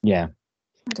 Yeah.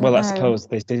 Well, I suppose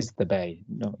this is the Bay.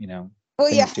 No,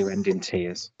 things do end in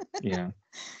tears. Yeah.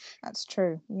 That's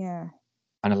true. Yeah.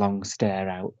 And a long stare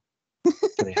out to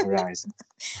the horizon.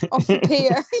 Off the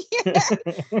pier. Yeah.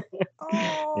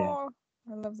 Oh, yeah.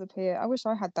 I love the pier. I wish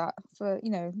I had that for,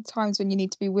 times when you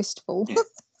need to be wistful. Yeah.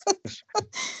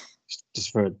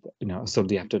 Just for, a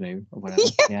Sunday afternoon or whatever.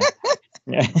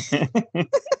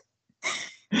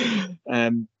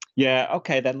 Yeah.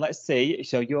 Okay, then let's see.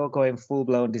 So you're going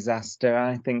full-blown disaster.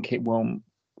 I think it won't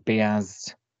be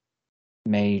as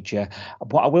major.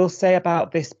 What I will say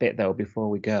about this bit, though, before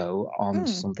we go on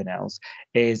to something else,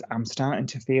 is I'm starting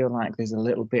to feel like there's a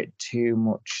little bit too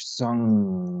much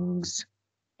songs,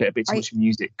 a bit too much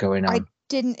music going on. I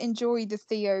didn't enjoy the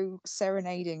Theo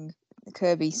serenading the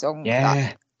Kirby song.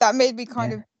 Yeah. That made me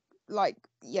kind of like,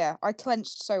 I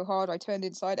clenched so hard I turned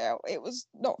inside out. It was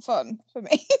not fun for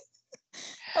me.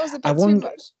 That was a bit too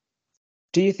much.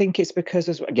 Do you think it's because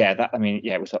it was like,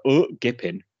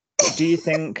 gipping. But do you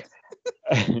think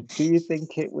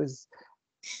it was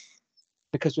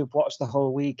because we've watched the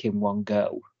whole week in one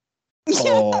go?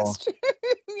 Yeah, that's true.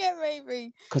 Yeah,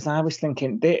 maybe. Because I was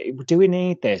thinking, do we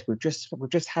need this? We've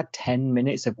just had 10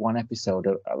 minutes of one episode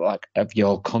of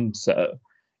your concert.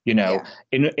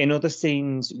 In other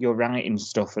scenes, you're writing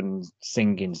stuff and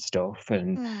singing stuff,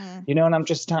 and and I'm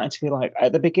just starting to feel like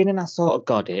at the beginning I sort of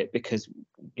got it because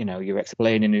you're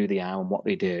explaining who they are and what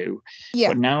they do. Yeah.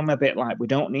 But now I'm a bit like we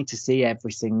don't need to see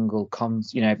every single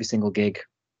every single gig.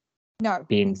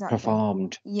 Being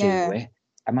performed. Yeah. Do we?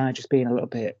 Am I just being a little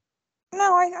bit?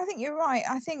 No, I think you're right.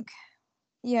 I think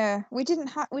we didn't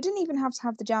even have to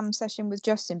have the jam session with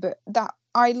Justin, but that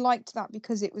I liked that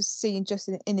because it was seeing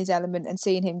Justin in his element and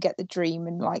seeing him get the dream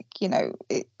and like, you know,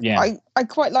 Yeah. I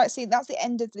quite like seeing that's the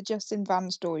end of the Justin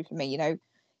van story for me, you know.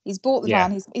 He's bought the Yeah.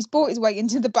 van, he's bought his way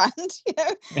into the band, you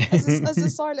know, as a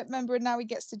silent member, and now he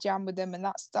gets to jam with them, and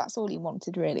that's all he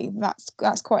wanted really.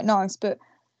 That's quite nice, but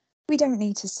we don't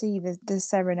need to see the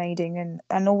serenading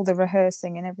and all the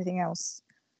rehearsing and everything else,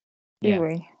 do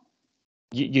we?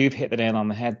 You've hit the nail on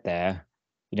the head there.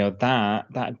 You know,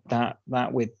 that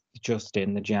with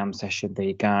Justin, the jam session,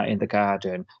 in the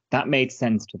garden, that made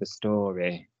sense to the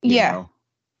story. You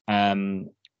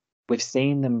know? We've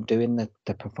seen them doing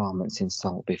the performance in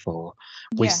Salt before.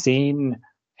 We've seen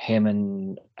him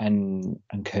and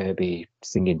Kirby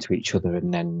singing to each other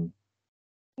and then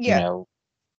you know,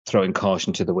 throwing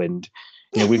caution to the wind.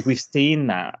 You know, we've seen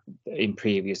that in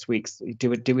previous weeks.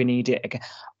 Do we need it again?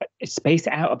 Space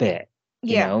it out a bit.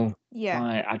 You know,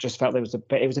 I just felt it was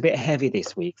a bit heavy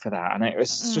this week for that, and it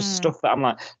was just stuff that I'm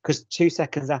like, because 2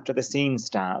 seconds after the scene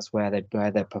starts where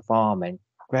they're performing,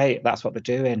 great, that's what they're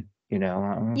doing. You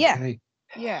know, okay.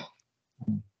 Yeah.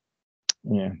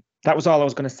 That was all I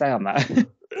was going to say on that. You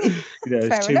know,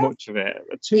 there's too much of it.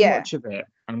 Much of it.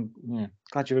 I'm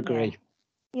glad you agree.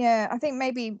 Yeah, I think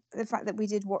maybe the fact that we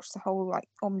did watch the whole like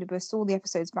omnibus, all the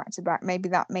episodes back to back, maybe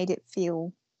that made it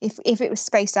feel if it was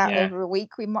spaced out over a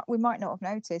week, we might not have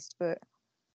noticed, but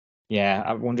yeah,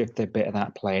 I wonder if there's a bit of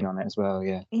that playing on it as well.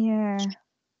 Yeah.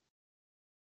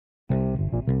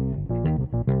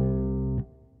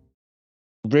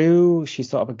 Rue, she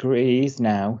sort of agrees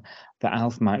now that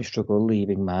Alf might struggle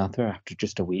leaving Martha after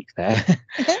just a week there.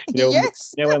 You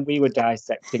know, when we were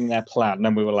dissecting their plan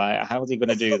and we were like, how's he going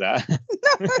to do that? No,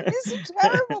 it's a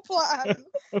terrible plan.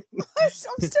 I'm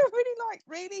still really like,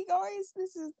 really, guys?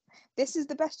 This is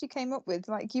the best you came up with?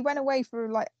 Like, you went away for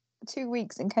like 2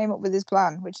 weeks and came up with this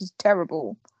plan, which is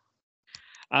terrible.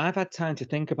 I've had time to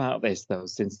think about this though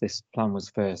since this plan was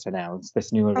first announced,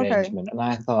 this new arrangement, and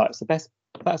I thought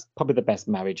that's probably the best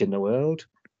marriage in the world.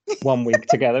 1 week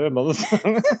together a month. 1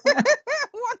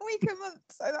 week a month,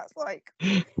 so that's like,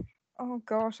 oh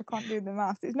gosh, I can't do the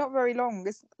math. It's not very long.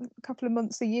 It's a couple of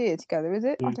months a year together, is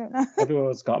it? I don't know.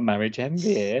 Everyone's got marriage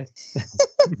envy here.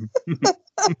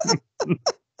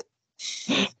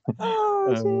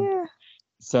 Oh dear.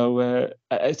 So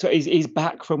he's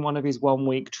back from one of his 1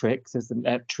 week trips,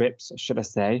 should I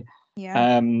say?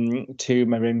 Yeah. To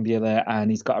Marimbula,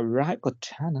 and he's got a right good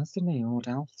tan, hasn't he, old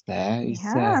Alf there? He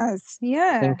has,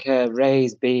 yeah. I think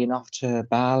Ray's been off to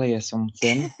Bali or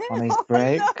something on his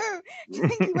break. No, do you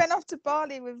think he went off to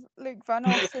Bali with Luke Van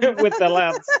Os? With the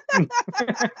lads. I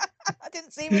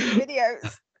didn't see him in the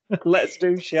videos. Let's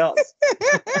do shots.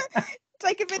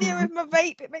 Take a video with my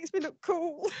vape, it makes me look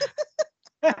cool.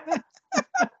 I'm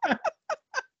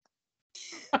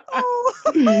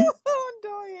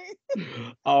dying.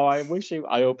 Oh, I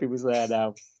hope he was there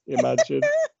now. Imagine.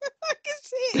 I can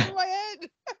see it in my head.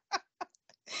 I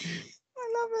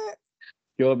love it.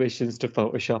 Your mission's to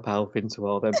Photoshop Alf into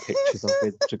all them pictures of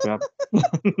Instagram. I'm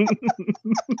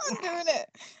doing it.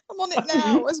 I'm on it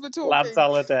now as we're talking. Lads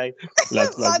holiday.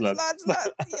 Lads. Yeah.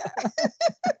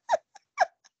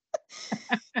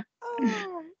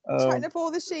 Chatting up all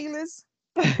the Sheilas.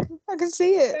 I can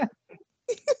see it.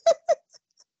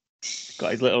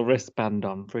 Got his little wristband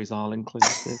on for his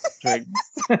all-inclusive drinks.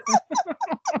 I'm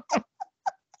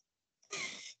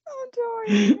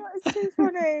dying. That is too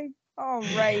funny. Oh,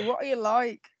 Ray, what are you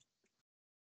like?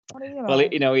 Well,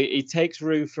 you know, he takes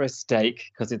Rue for a steak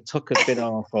because it took has been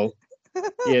awful.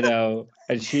 You know,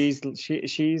 and she's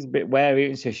a bit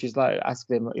wary, so she's like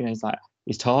asking him, you know,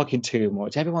 he's talking too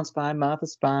much. Everyone's fine,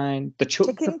 Martha's fine, the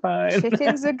chucks are fine.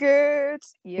 Chickens are good.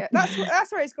 Yeah,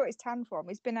 that's where he's got his tan from.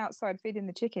 He's been outside feeding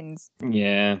the chickens.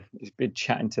 Yeah, he's been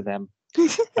chatting to them.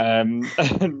 And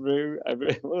Rue,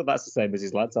 well, that's the same as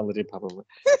his lads holiday, probably.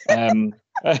 Rue.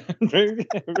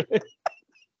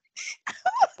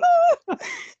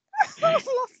 I've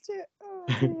lost it. Oh,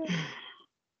 dear.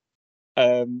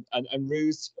 And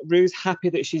Rue's happy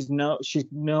that she's no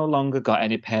longer got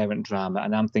any parent drama,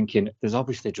 and I'm thinking there's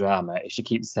obviously drama if she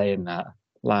keeps saying that.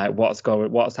 Like, what's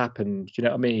happened? Do you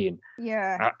know what I mean?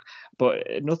 Yeah.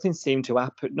 But nothing seemed to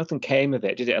happen. Nothing came of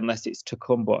it, did it? Unless it's to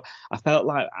come. But I felt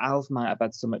like Alf might have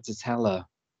had something to tell her.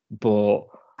 But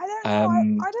I don't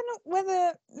know. I don't know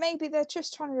whether maybe they're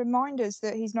just trying to remind us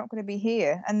that he's not going to be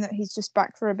here and that he's just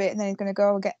back for a bit and then he's going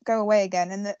to go away again,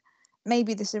 and that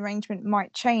maybe this arrangement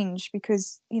might change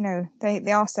because, you know,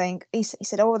 they are saying he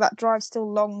said, oh, that drive's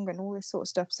still long and all this sort of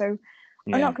stuff. So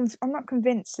yeah. I'm not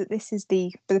convinced that this is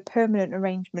the permanent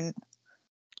arrangement.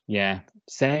 Yeah,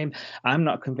 same. I'm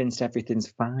not convinced everything's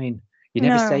fine. You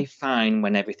never No. say fine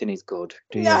when everything is good,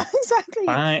 do you? No, exactly.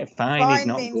 Fine is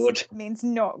not means, good. means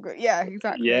not good. Yeah,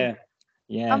 exactly. Yeah,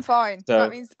 yeah. I'm fine. So, That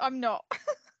means I'm not.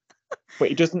 but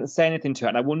he doesn't say anything to her,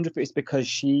 and I wonder if it's because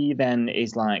she then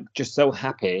is like just so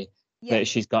happy Yeah. that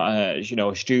she's got a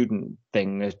a student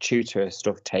thing, a tutor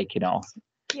stuff taken off,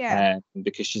 Yeah.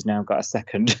 because she's now got a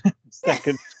second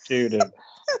student,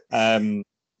 Snowballing.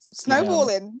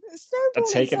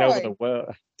 Snowballing taking over the side.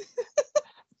 world.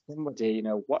 Somebody,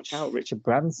 watch out, Richard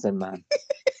Branson, man.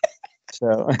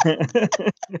 So,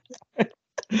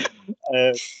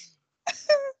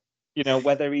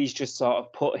 whether he's just sort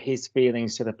of put his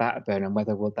feelings to the back burner and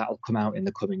whether that'll come out in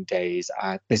the coming days.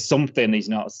 There's something he's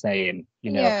not saying,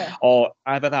 Yeah. or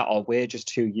either that or we're just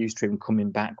too used to him coming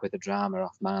back with the drama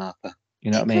off Martha.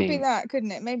 You know what I It could be mean? that,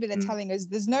 couldn't it? Maybe they're telling us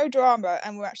there's no drama,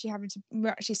 and we're actually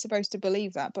supposed to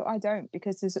believe that, but I don't,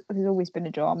 because there's always been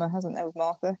a drama, hasn't there, with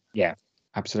Martha? Yeah,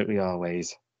 absolutely,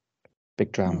 always.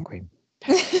 Big drama queen.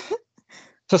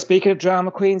 So speaking of drama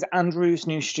queens, Andrew's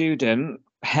new student,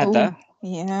 Heather. Ooh,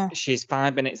 yeah. She's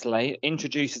 5 minutes late,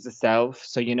 introduces herself,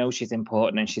 so she's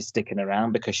important and she's sticking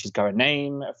around because she's got a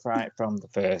name right from the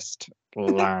first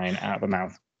line out of her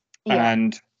mouth. Yeah.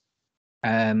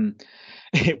 And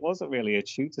it wasn't really a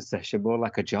tutor session, more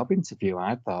like a job interview,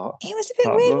 I thought. It was a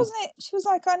bit weird, wasn't it? She was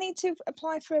like, I need to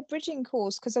apply for a bridging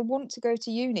course because I want to go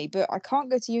to uni, but I can't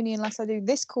go to uni unless I do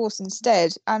this course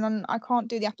instead, and I can't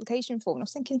do the application form. And I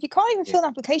was thinking, if you can't even fill an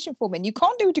application form in, you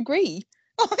can't do a degree.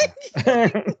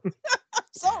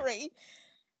 Sorry.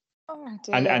 Oh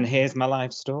dear. And here's my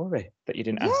life story that you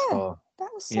didn't ask for. That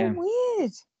was so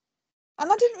weird.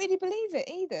 And I didn't really believe it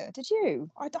either. Did you?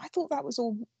 I thought that was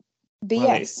all BS.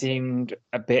 Well, it seemed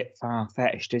a bit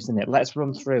far-fetched, isn't it? Let's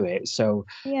run through it. So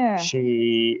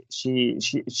she's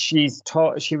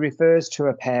taught. She refers to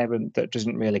a parent that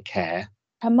doesn't really care.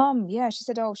 Her mum, she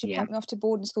said, she packed me off to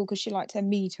boarding school because she liked her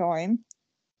me time.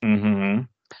 Mm-hmm.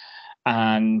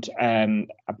 And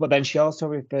but then she also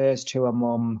refers to a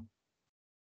mum.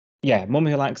 Yeah, mum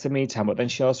who likes the me time. But then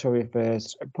she also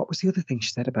refers. What was the other thing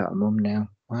she said about her mum now?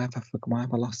 Why have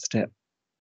I lost it?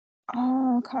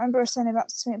 Oh, I can't remember her saying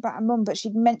something about her mum, but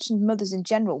she'd mentioned mothers in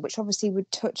general, which obviously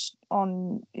would touch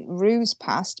on Rue's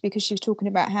past, because she was talking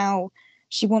about how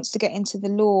she wants to get into the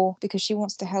law because she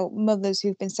wants to help mothers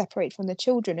who've been separated from their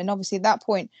children. And obviously at that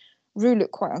point, Rue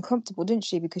looked quite uncomfortable, didn't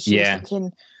she? Because she was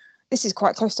thinking, this is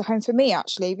quite close to home for me,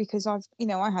 actually, because I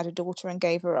had a daughter and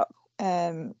gave her up.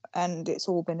 And it's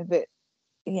all been a bit,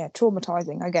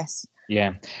 traumatizing, I guess.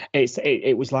 Yeah,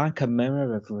 it was like a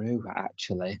mirror of Rue,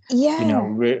 actually. Yeah.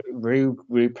 Rue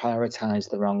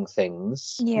prioritized the wrong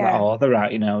things. Yeah. Or the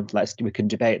right, we can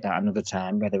debate that another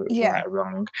time, whether it was right or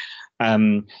wrong.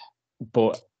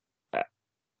 But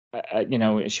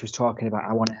she was talking about,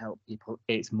 I want to help people.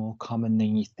 It's more common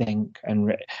than you think.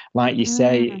 And like you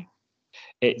say,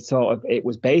 it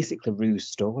was basically Rue's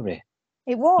story.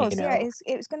 It was,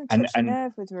 it was going to touch a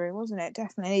nerve with Rue, wasn't it?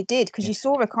 Definitely, it did, because you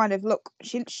saw her kind of look.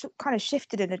 She kind of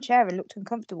shifted in a chair and looked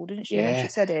uncomfortable, didn't she? When she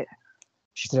said it.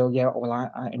 She said, "Oh yeah, well,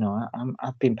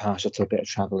 I've been partial to a bit of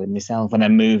traveling myself," and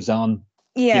then moves on.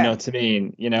 Yeah, you know what I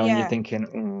mean. And you're thinking,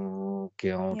 "Oh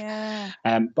God." Yeah.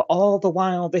 But all the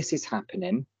while this is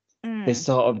happening, there's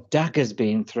sort of daggers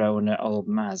being thrown at old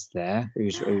Maz there,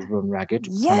 who's run ragged,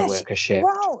 trying to work a shift.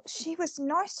 Well, she was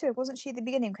nice to her, wasn't she, at the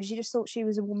beginning? Because she just thought she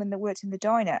was a woman that worked in the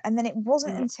diner. And then it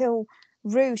wasn't until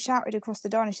Rue shouted across the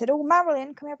diner, she said, "Oh,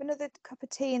 Marilyn, can we have another cup of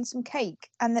tea and some cake?"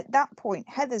 And at that point,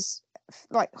 Heather's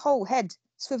whole head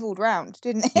swiveled round,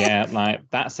 didn't it? Yeah, like,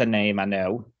 that's a name I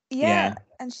know. Yeah.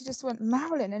 And she just went,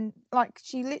 "Marilyn," and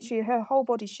she literally, her whole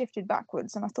body shifted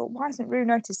backwards. And I thought, why hasn't Rue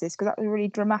noticed this? Because that was a really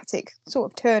dramatic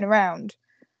sort of turn around.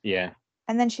 Yeah.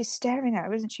 And then she's staring at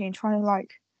her, isn't she? And trying to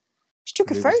she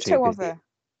took a photo of her.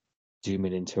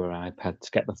 Zooming into her iPad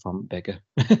to get the font bigger.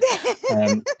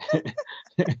 That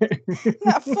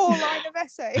 4-line of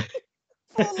essay.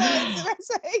 4 lines of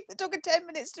essay that took her 10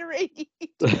 minutes to read.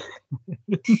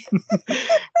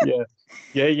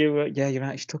 You're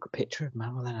right. She took a picture of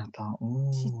Marilyn. I thought,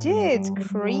 she did,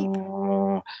 creep.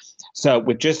 So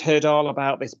we've just heard all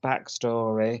about this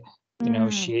backstory.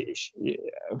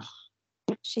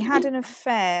 She had an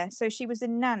affair. So she was a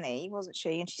nanny, wasn't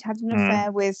she? And she had an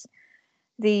affair with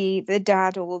the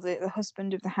dad, or the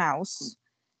husband of the house.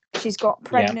 She's got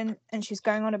pregnant, and she's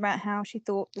going on about how she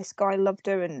thought this guy loved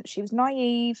her, and she was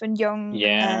naive and young.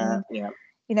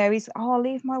 He's, "I'll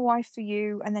leave my wife for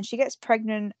you," and then she gets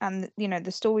pregnant, and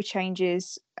the story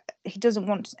changes. He doesn't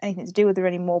want anything to do with her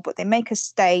anymore, but they make her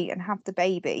stay and have the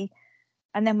baby.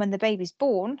 And then when the baby's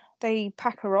born, they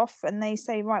pack her off and they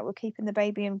say, "Right, we're keeping the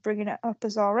baby and bringing it up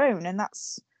as our own." And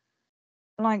that's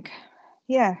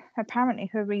apparently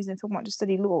her reason for wanting to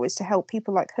study law is to help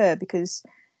people like her, because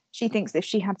she thinks that if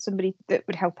she had somebody that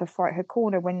would help her fight her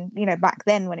corner when, back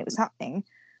then when it was happening,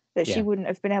 that she Yeah. wouldn't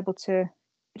have been able to,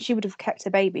 she would have kept her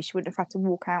baby. She wouldn't have had to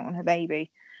walk out on her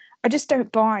baby. I just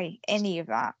don't buy any of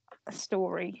that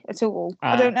story at all.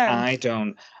 I don't know. I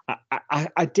don't.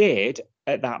 I did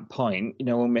at that point,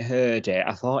 when we heard it,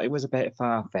 I thought it was a bit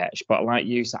far-fetched, but like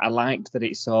you said, I liked that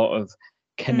it sort of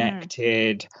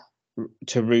connected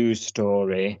to Rue's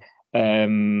story.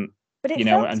 But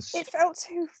it felt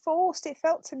too forced. It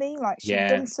felt to me like she'd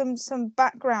done some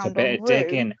background a bit on of Rue.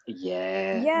 digging.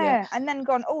 Yeah. And then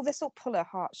gone, oh, this will pull her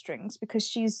heartstrings because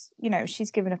she's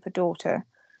given up a daughter.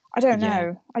 I don't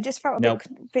know. I just felt a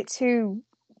bit too.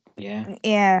 Yeah,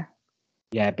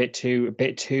 a bit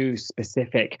too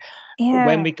specific. Yeah.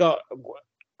 When we got,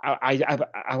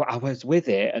 I was with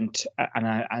it, and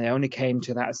I only came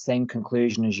to that same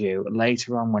conclusion as you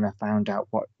later on when I found out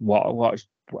what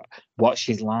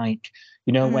she's like.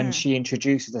 When she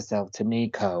introduces herself to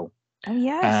Nico. Oh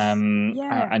yes.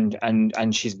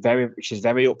 And she's very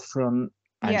upfront,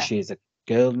 and she's a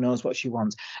girl who knows what she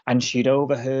wants. And she'd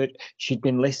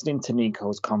been listening to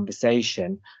Nico's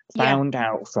conversation, found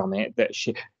out from it that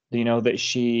that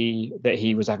he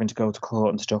was having to go to court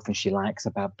and stuff, and she likes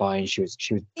a bad boy, and she was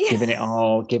giving it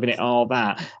all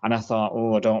that. And I thought,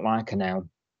 oh, I don't like her now.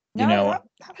 That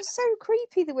was so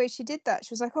creepy the way she did that.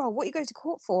 She was like, oh, what are you going to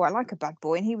court for? I like a bad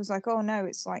boy. And he was like, oh no,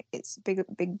 it's a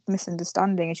big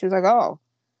misunderstanding. And she was like, oh,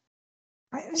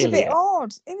 it was a bit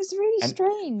odd. It was really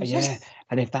strange. Yeah,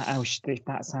 and if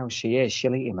that's how she is,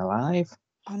 she'll eat him alive.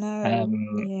 I know.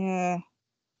 Yeah.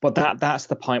 But that's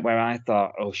the point where I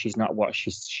thought, oh, she's not what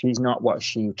she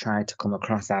tried to come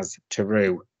across as to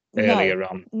Rue earlier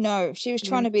on. No, she was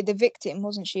trying to be the victim,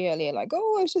 wasn't she, earlier? Like,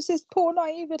 oh, I was just this poor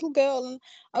naive little girl, and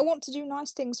I want to do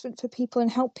nice things for people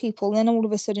and help people. And then all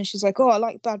of a sudden, she's like, oh, I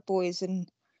like bad boys, and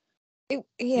who's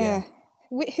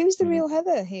the real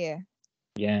Heather here?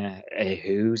 Yeah,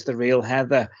 who's the real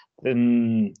Heather?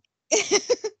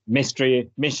 Mystery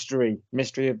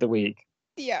of the week.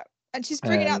 Yeah, and she's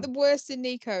bringing out the worst in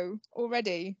Nico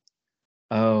already.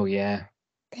 Oh yeah.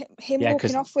 Him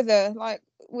walking off with her, like,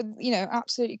 with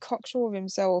absolutely cocksure of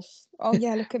himself. Oh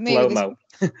yeah, look at me. Slow-mo.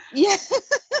 Yeah.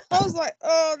 I was like,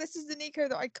 oh, this is the Nico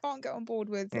that I can't get on board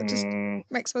with. It just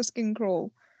makes my skin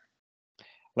crawl.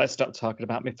 Let's stop talking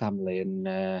about my family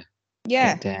and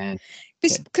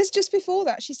because just before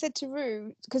that she said to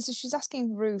Rue, because she's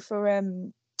asking Rue for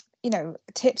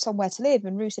tips on where to live,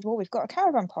 and Rue said, well, we've got a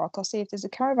caravan park, I'll see if there's a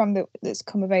caravan that's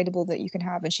come available that you can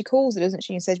have. And she calls it, doesn't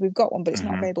she, and says, we've got one, but it's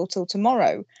not available till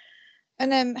tomorrow.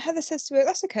 And Heather says to her,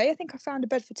 that's okay, I think I found a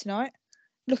bed for tonight,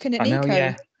 looking at Nico.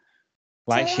 Yeah.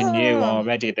 Like she knew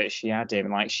already that she had him,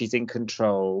 like she's in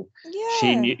control.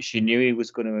 Yeah. She knew he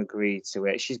was going to agree to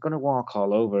it. She's going to walk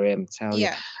all over him, tell you.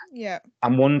 Yeah.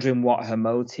 I'm wondering what her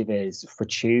motive is for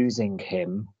choosing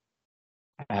him.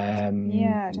 I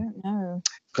don't know.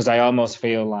 Because I almost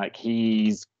feel like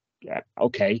he's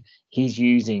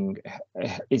using.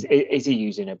 Is he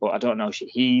using it? But I don't know.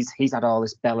 He's had all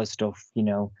this Bella stuff,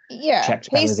 Yeah.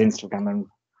 Checked Bella's Instagram and.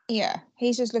 Yeah,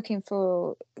 he's just looking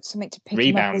for something to pick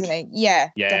Rebound. him up, isn't he? Yeah,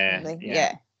 definitely.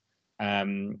 Yeah.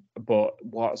 But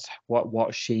what's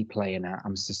she playing at?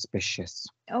 I'm suspicious.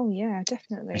 Oh yeah,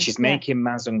 definitely. And she's making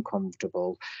Maz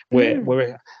uncomfortable.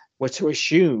 We're to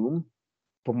assume,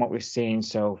 from what we've seen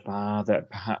so far, that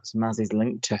perhaps Maz is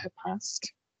linked to her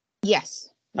past. Yes.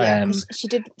 Yeah, 'cause she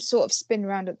did sort of spin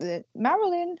around at the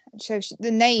Marilyn. So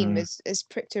the name has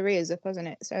pricked her ears up, hasn't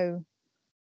it? So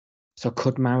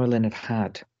could Marilyn have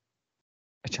had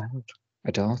a child,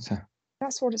 a daughter?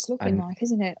 That's what it's looking like,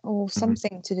 isn't it? Or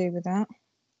something to do with that.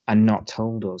 And not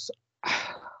told us.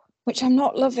 Which I'm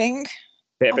not loving.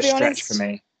 Bit of a stretch for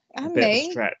me. And bit me. of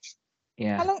a stretch.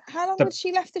 Yeah. How long had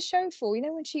she left the show for?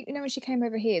 When she came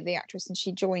over here, the actress, and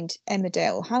she joined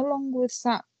Emmerdale. How long was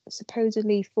that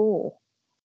supposedly for?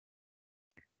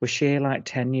 Was she like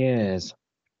 10 years?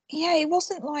 Yeah, it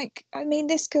wasn't like. I mean,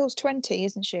 this girl's 20,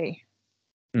 isn't she?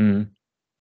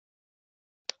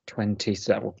 20,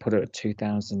 so that will put her at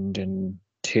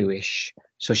 2002-ish.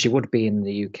 So she would be in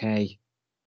the UK.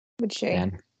 Would she?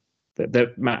 Then.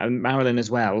 Marilyn as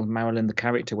well. Marilyn, the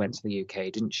character, went to the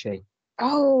UK, didn't she?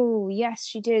 Oh, yes,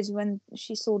 she did when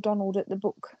she saw Donald at the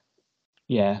book.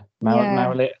 Yeah.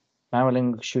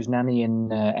 Marilyn, she was nanny in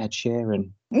Ed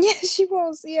Sheeran. Yes, she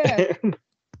was, yeah.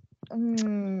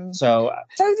 So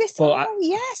this.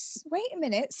 Yes. Wait a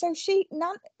minute. So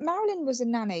Marilyn was a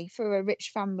nanny for a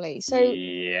rich family. So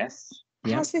yes.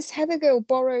 Has this Heather girl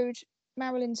borrowed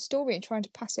Marilyn's story and trying to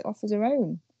pass it off as her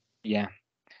own? Yeah.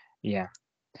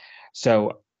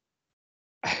 So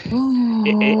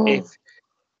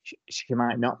she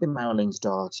might not be Marilyn's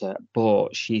daughter,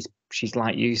 but she's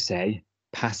like you say,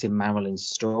 passing Marilyn's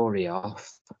story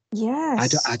off.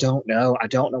 Yes. I don't know. I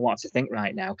don't know what to think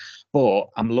right now. But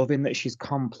I'm loving that she's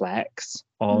complex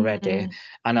already,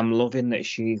 and I'm loving that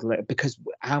she's because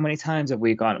how many times have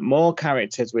we got more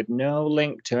characters with no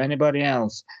link to anybody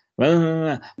else? You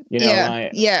know,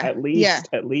 at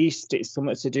least it's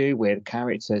something to do with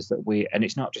characters that we, and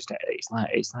it's not just it's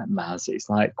like Maz, it's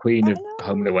like Queen of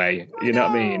Home and Away. You know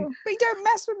what I mean? We don't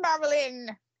mess with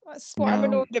Marilyn. That's what I'm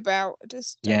annoyed about.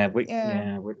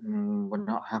 We're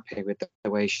not happy with the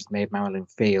way she's made Marilyn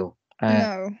feel.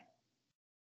 No.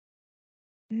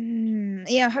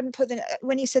 Yeah, I hadn't put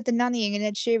when you said the nannying and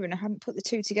Ed Sheeran, I hadn't put the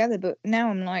two together, but now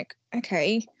I'm like,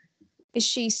 okay, is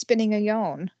she spinning a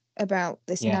yarn about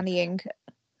this nannying?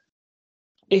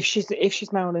 If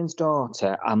she's Marilyn's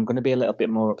daughter, I'm going to be a little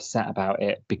bit more upset about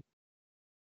it.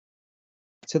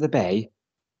 To the Bay.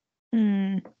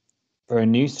 For a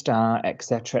new start,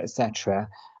 etc.,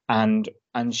 and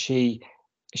she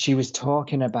was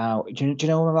talking about. Do you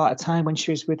know about a time when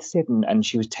she was with Sid and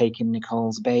she was taking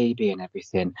Nicole's baby and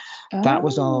everything? That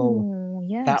was all.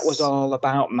 Yes. That was all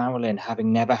about Marilyn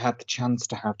having never had the chance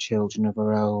to have children of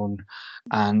her own.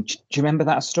 And do you remember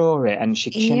that story? And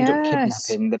she ended up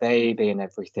kidnapping the baby and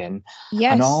everything.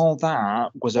 Yes. And all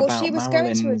that was about Marilyn. Well, she was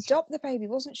going to adopt the baby,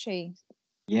 wasn't she?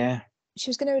 Yeah. She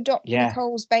was going to adopt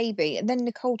Nicole's baby, and then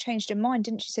Nicole changed her mind,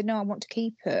 didn't she? Said, "No, I want to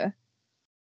keep her."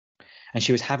 And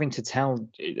she was having to tell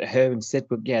her and Sid,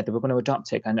 they were going to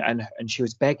adopt it, and she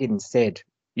was begging Sid,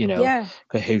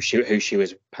 who she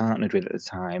was partnered with at the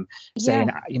time,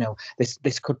 saying,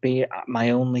 this could be my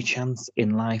only chance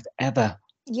in life ever.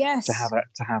 Yes. To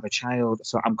have a child.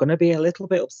 So I'm going to be a little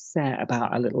bit upset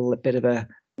about a little bit of a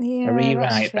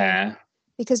rewrite there.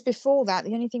 Because before that,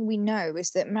 the only thing we know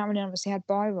is that Marilyn obviously had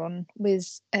Byron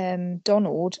with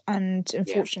Donald, and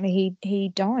unfortunately he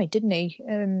died, didn't he?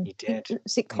 He did.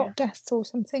 Sick cot death or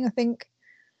something, I think.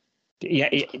 Yeah.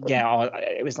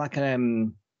 It was like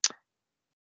an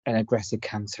aggressive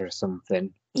cancer or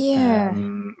something. Yeah. I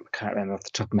can't remember off the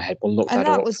top of my head, but look that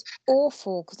up. That was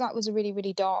awful, because that was a really,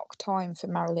 really dark time for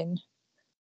Marilyn.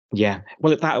 Yeah,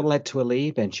 well, that led to her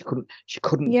leaving. She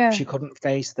couldn't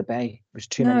face the Bay. There was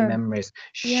too many memories.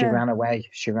 She ran away.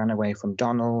 She ran away from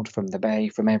Donald, from the Bay,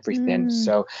 from everything.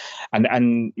 So, and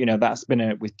that's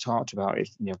been we've talked about it.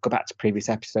 Go back to previous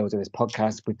episodes of this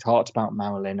podcast. We talked about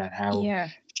Marilyn and how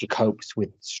she copes with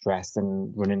stress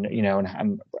and running.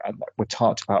 And we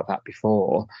talked about that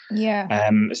before. Yeah.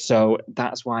 So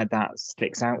that's why that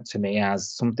sticks out to me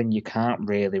as something you can't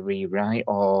really rewrite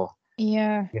or.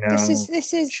 Yeah,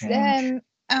 this is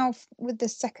Alf with the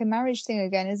second marriage thing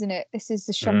again, isn't it? This is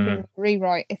the shocking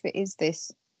rewrite if it is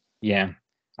this. Yeah,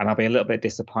 and I'll be a little bit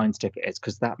disappointed if it is,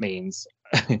 because that means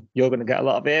you're going to get a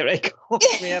lot of earache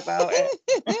off me about it.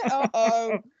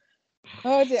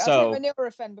 Oh dear, I'll take my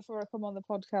Nurofen before I come on the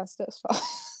podcast. That's fine.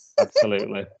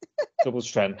 Absolutely, double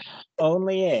strength.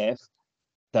 Only if,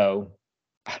 though,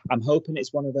 I'm hoping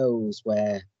it's one of those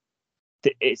where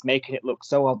it's making it look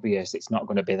so obvious it's not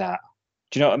going to be that.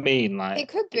 Do you know what I mean? Like, it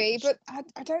could be, but I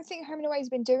don't think Home and Away has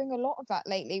been doing a lot of that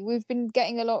lately. We've been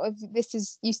getting a lot of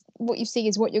what you see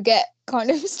is what you get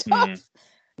kind of stuff.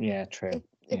 Yeah, true.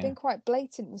 They've been quite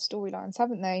blatant with storylines,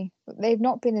 haven't they? But they've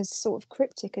not been as sort of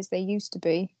cryptic as they used to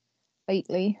be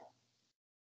lately.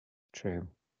 True.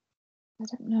 I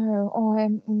don't know.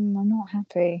 I'm not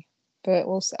happy, but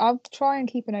we'll see. I'll try and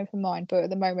keep an open mind, but at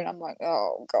the moment I'm like,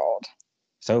 oh God.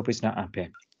 Sophie's not happy.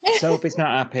 Sophie's not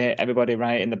happy. Everybody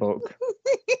write in the book.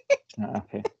 She's not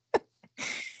happy.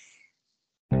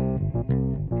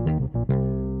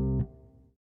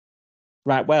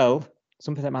 Right, well,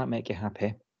 something that might make you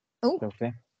happy,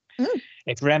 Sophie.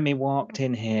 If Remy walked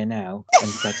in here now and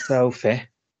said, Sophie,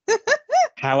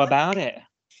 how about it?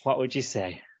 What would you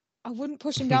say? I wouldn't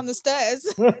push him down the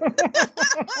stairs. Put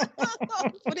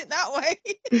it that way.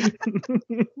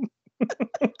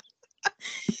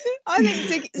 I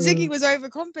think Ziggy was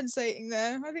overcompensating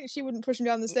there. I think she wouldn't push him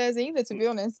down the stairs either, to be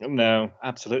honest. No,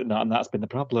 absolutely not. And that's been the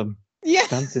problem. Yeah.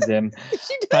 Fancies him.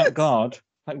 Thank God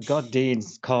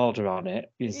Dean's called her on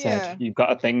it. You said you've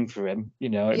got a thing for him.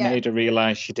 It made her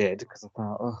realise she did, because I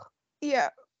thought,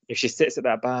 if she sits at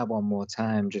that bar one more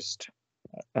time, just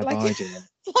avoiding him.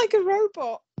 Like a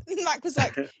robot. Mac was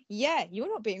like, yeah, you're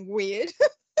not being weird.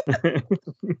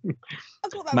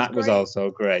 Mac was also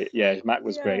great. Yeah, Mac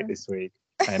was great this week.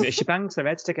 She bangs her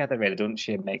heads together, really, doesn't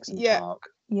she, and makes them talk.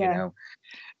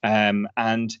 And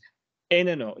in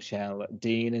a nutshell,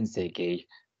 Dean and Ziggy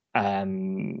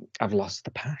have lost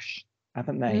the pash,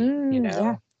 haven't they? You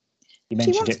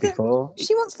mentioned it before.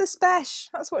 She wants the spesh.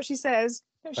 That's what she says.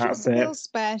 She wants the real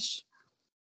spesh.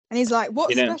 And he's like,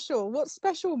 what's You know- special? What's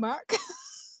special, Mac?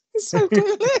 He's so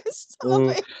clueless. I love Ooh,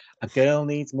 it. a girl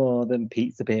needs more than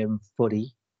pizza, beer, and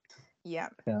footy. Yeah,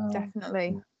 So,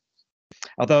 definitely.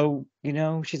 although,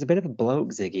 she's a bit of a bloke,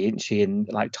 Ziggy, isn't she?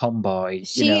 And like tomboy,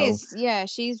 She is. Yeah,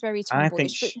 she's very I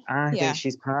tomboyish. think but I yeah. think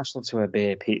she's partial to a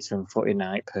beer, pizza, and footy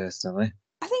night. Personally,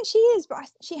 I think she is, but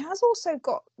she has also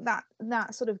got that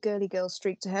sort of girly girl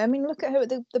streak to her. I mean, look at her at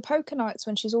the poker nights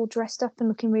when she's all dressed up and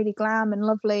looking really glam and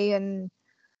lovely, and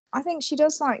I think she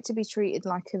does like to be treated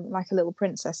like a little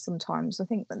princess sometimes. I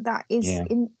think that is Yeah.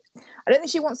 I don't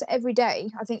think she wants it every day.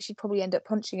 I think she'd probably end up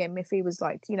punching him if he was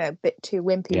like, a bit too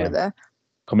wimpy Yeah. with her.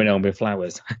 coming home with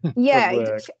flowers. Yeah,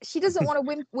 work. she doesn't want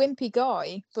a wimpy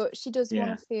guy, but she does Yeah.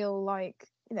 want to feel like,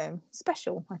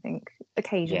 special, I think,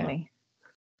 occasionally.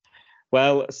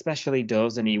 Well, especially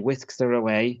does, and he whisks her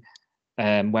away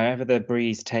wherever the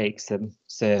breeze takes them,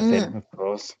 surfing, of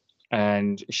course.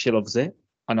 And she loves it.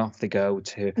 And off they go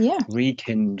to Yeah.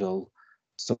 rekindle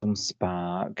some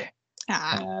spark.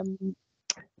 Ah.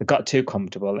 They got too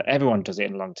comfortable. Everyone does it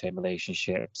in long-term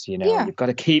relationships. Yeah. You've got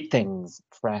to keep things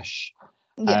fresh.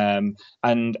 Yeah.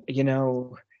 And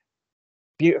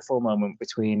beautiful moment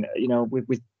between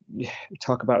we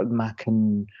talk about Mac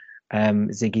and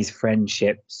Ziggy's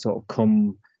friendship, sort of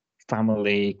come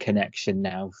family connection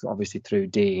now, obviously through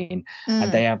Dean,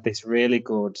 and they have this really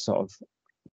good sort of,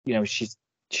 she's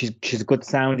a good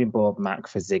sounding board, Mac,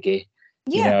 for Ziggy.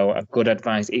 Yeah. A good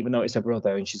advice, even though it's her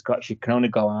brother, and she can only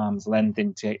go arm's length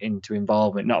into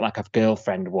involvement, not like a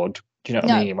girlfriend would. Do you know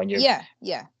what I mean? When you're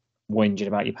whinging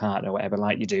about your partner or whatever,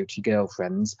 like you do to your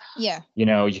girlfriends. Yeah. You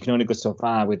can only go so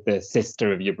far with the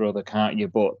sister of your brother, can't you?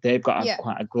 But they've got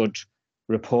quite a good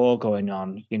rapport going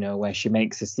on, where she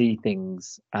makes her see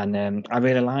things. And I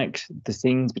really liked the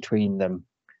scenes between them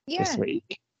this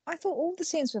week. I thought all the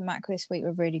scenes with Mac this week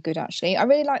were really good, actually. I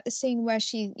really liked the scene where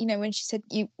she, when she said,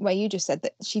 where you just said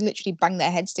that she literally banged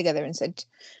their heads together and said,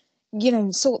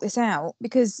 sort this out,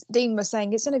 because Dean was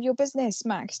saying, it's none of your business,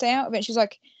 Mac, stay out of it. She's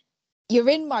like, you're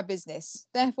in my business,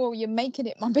 therefore you're making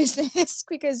it my business,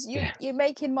 because you're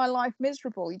making my life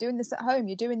miserable. You're doing this at home,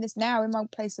 you're doing this now in my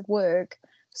place of work.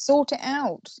 Sort it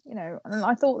out, and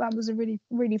I thought that was a really,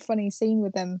 really funny scene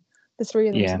with them, the three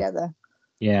of them together.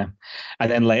 Yeah, and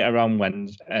then later on when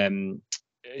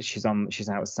she's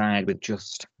outside with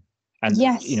Just, and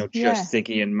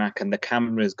Ziggy and Mac, and the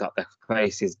camera's got their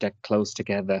faces dead close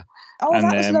together. Oh, and,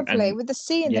 that was lovely, and, with the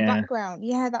sea in the background.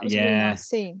 Yeah, that was a really nice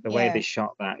scene. The way they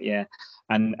shot that,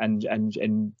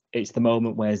 and it's the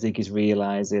moment where Ziggy's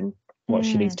realizing what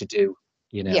she needs to do.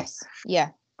 Yes,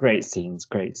 yeah. Great scenes.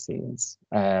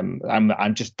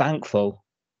 I'm just thankful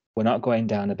we're not going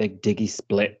down a big diggy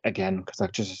split again,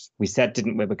 because we said,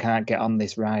 didn't we can't get on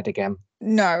this ride again.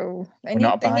 No, they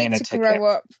need to grow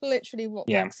up. Literally what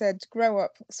Mac said, grow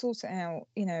up, sort it out,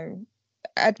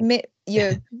 admit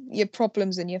your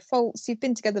problems and your faults. You've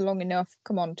been together long enough,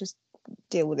 come on, just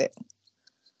deal with it.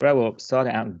 Grow up, sort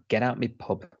it out, and get out me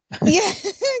pub. Yeah.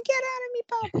 Get out of me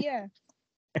pub. Yeah.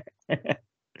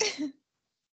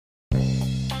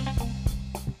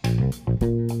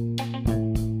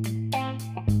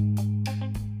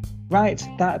 Right,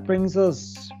 that brings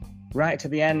us right to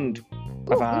the end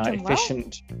of our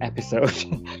efficient episode.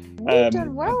 We've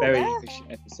done well, a very efficient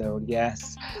episode,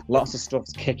 yes. Lots of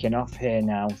stuff's kicking off here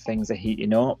now. Things are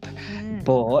heating up.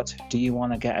 But do you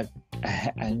want to get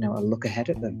a look ahead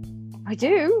at them? I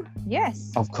do,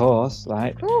 yes. Of course,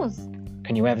 right? Of course.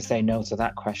 Can you ever say no to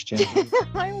that question?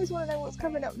 I always want to know what's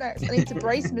coming up next. I need to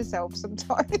brace myself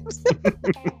sometimes.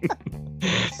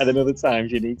 And then other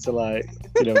times you need to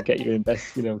get your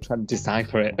invest, try and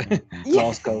decipher it.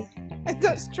 Morse code.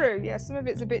 That's true. Yeah, some of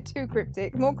it's a bit too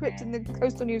cryptic. More cryptic than the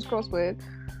Coastal News crossword.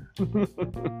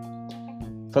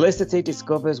 Felicity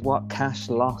discovers what Cash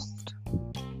lost.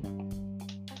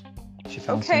 She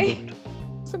found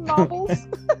some marbles.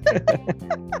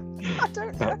 I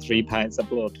don't know. About 3 pints of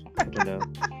blood. I don't know.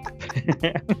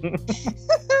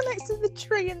 Next to the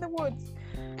tree in the woods.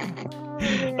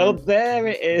 Oh, there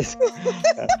it is.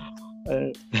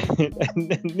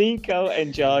 Nico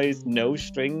enjoys no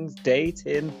strings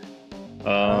dating.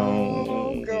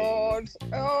 Oh God.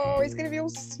 Oh, he's gonna be all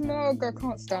smug. I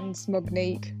can't stand smug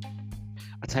Nick.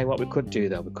 I'll tell you what we could do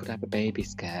though. We could have a baby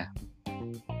scare.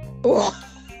 Oh.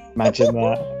 Imagine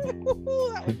that.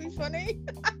 That would be funny.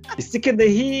 You're sick of the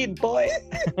heat, boy.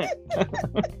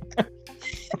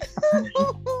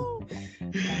 Oh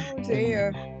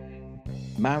dear.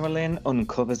 Marilyn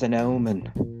uncovers an omen.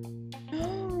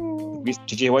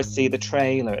 Did you always see the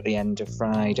trailer at the end of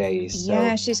Friday? So,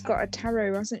 yeah, she's got a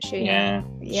tarot, hasn't she? Yeah.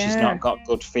 She's not got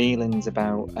good feelings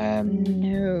about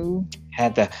no.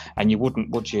 Heather, and you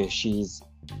wouldn't, would you? She's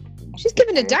She's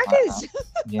giving her Like that. daggers.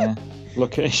 Yeah.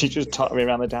 Look at she just tottering me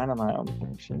around the dynamite.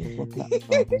 She was looking at the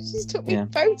phone. She's took me Yeah. a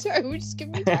photo. She's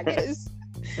giving me daggers.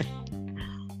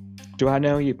 Do I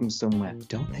know you from somewhere?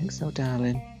 Don't think so,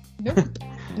 darling.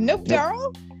 Nope,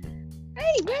 Daryl.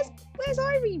 Hey, where's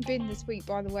Irene been this week,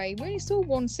 by the way? We only saw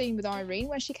one scene with Irene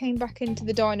where she came back into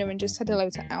the diner and just said hello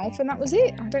to Alf, and that was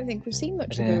it. I don't think we've seen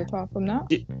much of her Yeah. apart from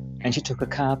that. And she took a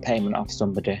car payment off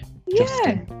somebody. Yeah,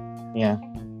 Justin. Yeah.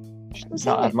 was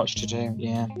Not it? had much to do.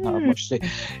 Yeah, not had Hmm. much to do.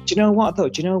 Do you know what though?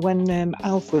 Do you know when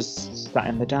Alf was sat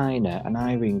in the diner and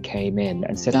Irene came in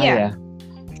and said, Yeah. "Hiya,"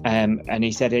 and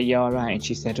he said, "Are you all right?" And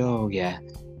she said, "Oh yeah."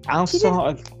 Alf She sort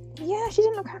of Yeah, she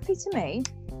didn't look happy to me.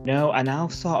 no, and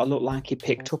Alf sort of looked like he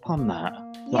picked up on that.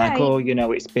 Yeah, Like, oh, you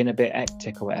know, it's been a bit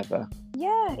hectic or whatever.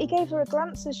 Yeah, he gave her a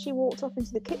glance as she walked off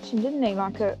into the kitchen, didn't he?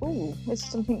 Like ooh, there's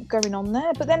something going on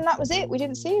there. But then that was it. We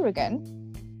didn't see her again.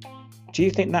 Do you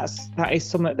think that is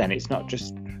something then? It's not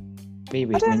just me I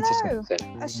reading don't into know.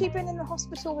 something. Has she been in the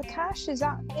hospital with Cash? Is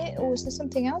that it, or is there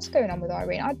something else going on with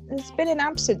Irene? There's been an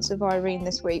absence of Irene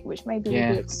this week, which maybe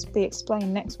Yeah. will be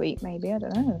explained next week. Maybe I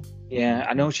don't know. Yeah,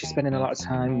 I know she's spending a lot of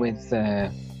time with,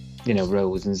 you know,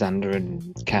 Rose and Xander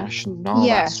and Cash and all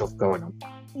Yeah. that stuff going on.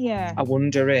 Yeah. I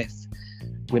wonder if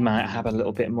we might have a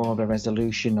little bit more of a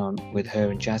resolution on with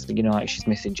her and Jasmine. You know, like she's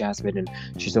missing Jasmine and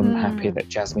she's unhappy that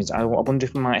Jasmine's. I wonder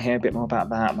if we might hear a bit more about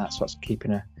that, and that's what's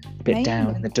keeping her a bit down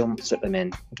Maybe. in the dumps at the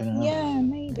minute. I don't know. Yeah,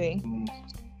 maybe.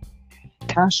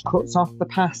 Cash cuts off the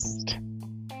past.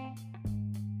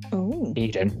 Oh.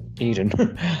 Eden. I don't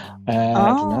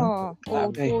know. Or,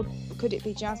 That'd be. or could it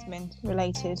be Jasmine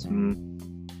related?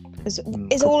 Mm, Is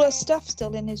could- all her stuff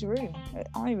still in his room at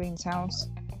Irene's house?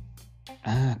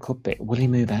 could be. Will he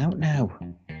move out now?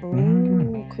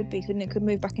 Oh, could be, couldn't it? Could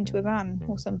move back into a van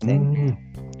or something.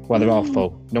 Well, they're all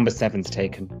full. Number 7's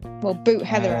taken. Well, boot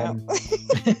Heather Um,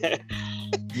 out.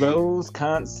 Rose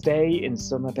can't stay in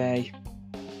Summer Bay.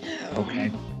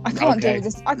 Okay. I can't deal okay. with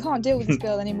this. I can't deal with this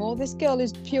girl anymore. This girl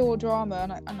is pure drama,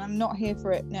 and I'm not here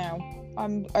for it now.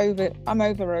 I'm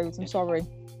over Rose. I'm sorry.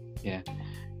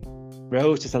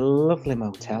 Rose is a lovely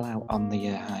motel out on the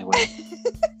highway.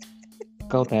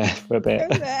 Go there for a bit.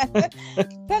 Go there.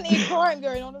 Plenty of crime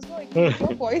going on as well. Keep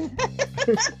your boy.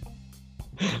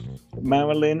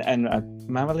 Marilyn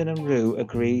and Rue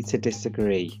agree to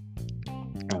disagree.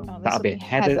 Oh, this that'll will be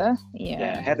Heather. Yeah.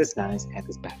 Yeah, Heather's nice.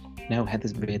 Heather's bad. No,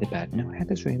 Heather's really bad. No,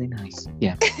 Heather's really nice.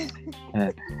 Yeah.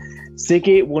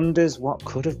 Ziggy wonders what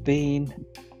could have been.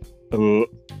 Oh,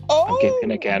 Oh. I'm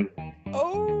giggling again.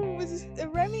 Oh, was this a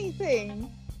Remy thing?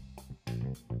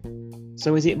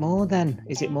 So is it more then?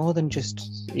 Is it more than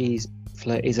just he's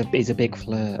a big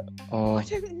flirt, or I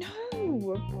don't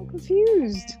know. I'm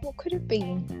confused. What could have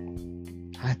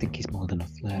been? I think he's more than a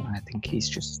flirt. I think he's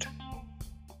just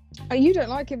Oh, you don't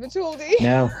like him at all, do you?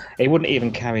 no. He wouldn't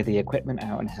even carry the equipment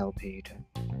out and help Eden.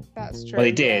 That's true. Well,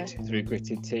 he yeah. did through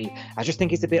Gritted Tea. I just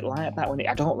think he's a bit like that.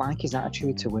 I don't like his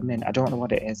attitude to women. I don't know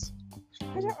what it is.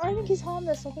 I think he's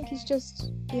harmless. I think he's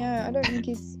just I don't think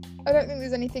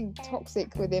there's anything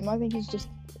toxic with him. I think he's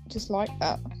just like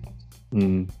that.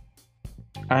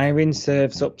 Irene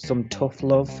serves up some tough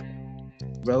love.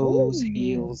 Rose Ooh.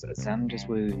 heals Xander's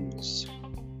wounds.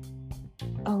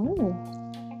 Oh.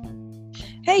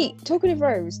 Hey, talking of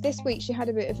Rose, this week she had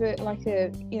a bit of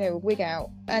a wig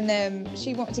out, and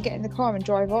she wanted to get in the car and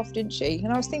drive off, didn't she?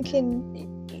 And I was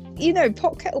thinking,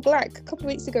 pot kettle black. A couple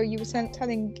of weeks ago, you were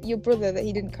telling your brother that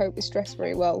he didn't cope with stress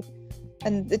very well,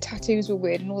 and the tattoos were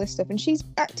weird and all this stuff, and she's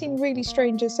acting really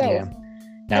strange herself. Yeah.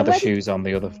 Now And the when- shoe's on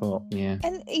the other foot. Yeah.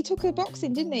 And he took her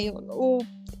boxing, didn't he? Or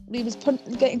he was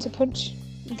getting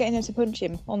her to punch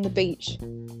him on the beach.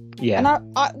 Yeah. And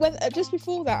I went just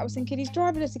before that. I was thinking he's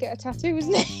driving her to get a tattoo,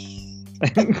 isn't he?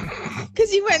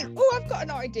 Because he went, "Oh, I've got an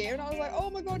idea," and I was like,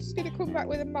 "Oh my god, she's gonna come back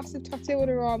with a massive tattoo on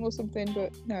her arm or something."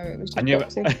 But no, it was I just knew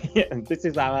boxing. yeah, this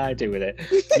is how I do with it.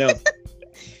 No,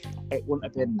 it wouldn't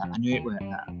have been that. I knew it weren't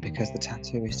that because the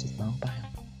tattooist is mobile.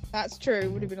 That's true.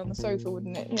 It would have been on the sofa,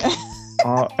 wouldn't it? Yeah.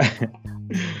 Oh,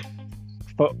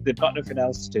 but they've got nothing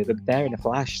else to do. They're there in a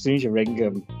flash. As soon as you ring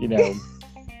them,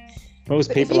 Most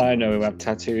But if people you- I know who have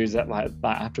tattoos that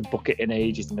have to book it in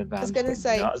ages in advance. I was gonna but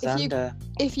say, not if you- Xander.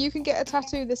 If you can get a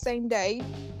tattoo the same day,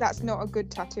 that's not a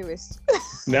good tattooist.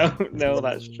 No,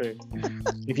 that's true.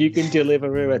 If you can deliver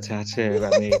her a tattoo,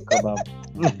 I mean, come on.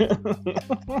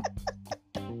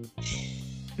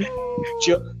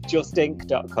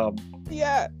 Justink.com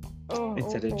Yeah. Oh,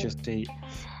 instead of awful. Just Eat.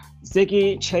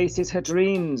 Ziggy chases her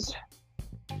dreams.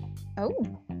 Oh,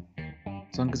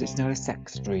 As long as it's not a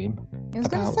sex dream. I was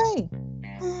gonna About- say.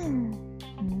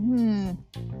 Hmm.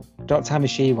 Don't tell me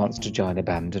she wants to join a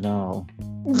band and all.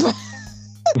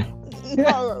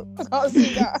 No, I can't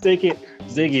see that.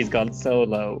 Ziggy's gone so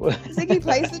low. Ziggy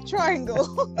plays the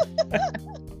triangle.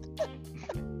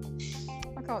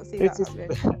 I can't see This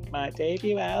that is happening. my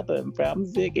debut album from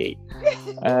Ziggy.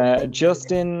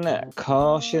 Justin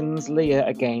cautions Leah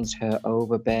against her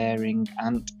overbearing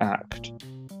aunt act.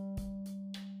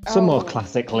 Some more Oh.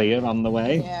 classic Leah on the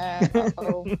way. Yeah.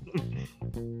 Uh-oh.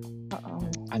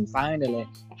 And finally,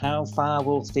 how far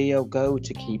will Theo go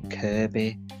to keep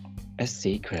Kirby a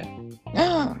secret?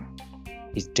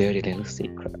 His dirty little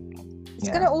secret. It's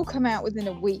gonna all come out within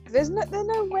a week. There's no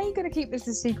way you're gonna keep this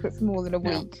a secret for more than a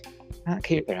No. week. Can't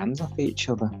keep their hands off each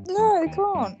other. No, they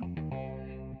can't.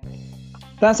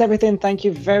 That's everything. Thank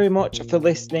you very much for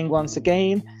listening once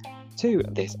again to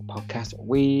this podcast.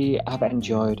 We have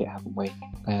enjoyed it, haven't we?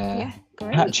 Yeah,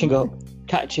 great.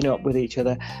 Catching up with each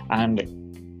other and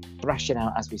thrashing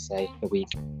out, as we say, the week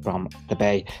from the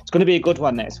Bay. It's going to be a good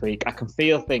one next week. I can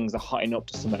feel things are hotting up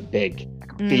to something big. I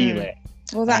can feel it.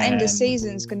 Well, that end of Um,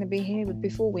 season's going to be here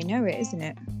before we know it, isn't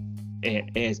it? It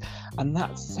is. And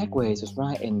that segues us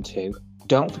right into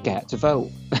don't forget to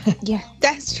vote. Yeah,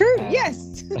 that's true.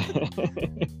 Yes.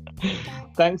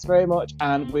 Thanks very much,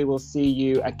 and we will see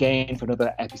you again for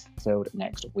another episode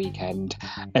next weekend.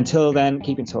 Until then,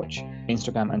 keep in touch.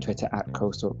 Instagram and Twitter at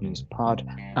Coastal News Pod,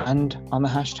 and on the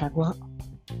hashtag what?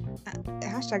 The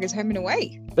hashtag is home and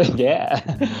away. Yeah.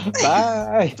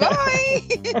 Bye.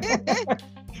 Bye.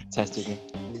 Tested me.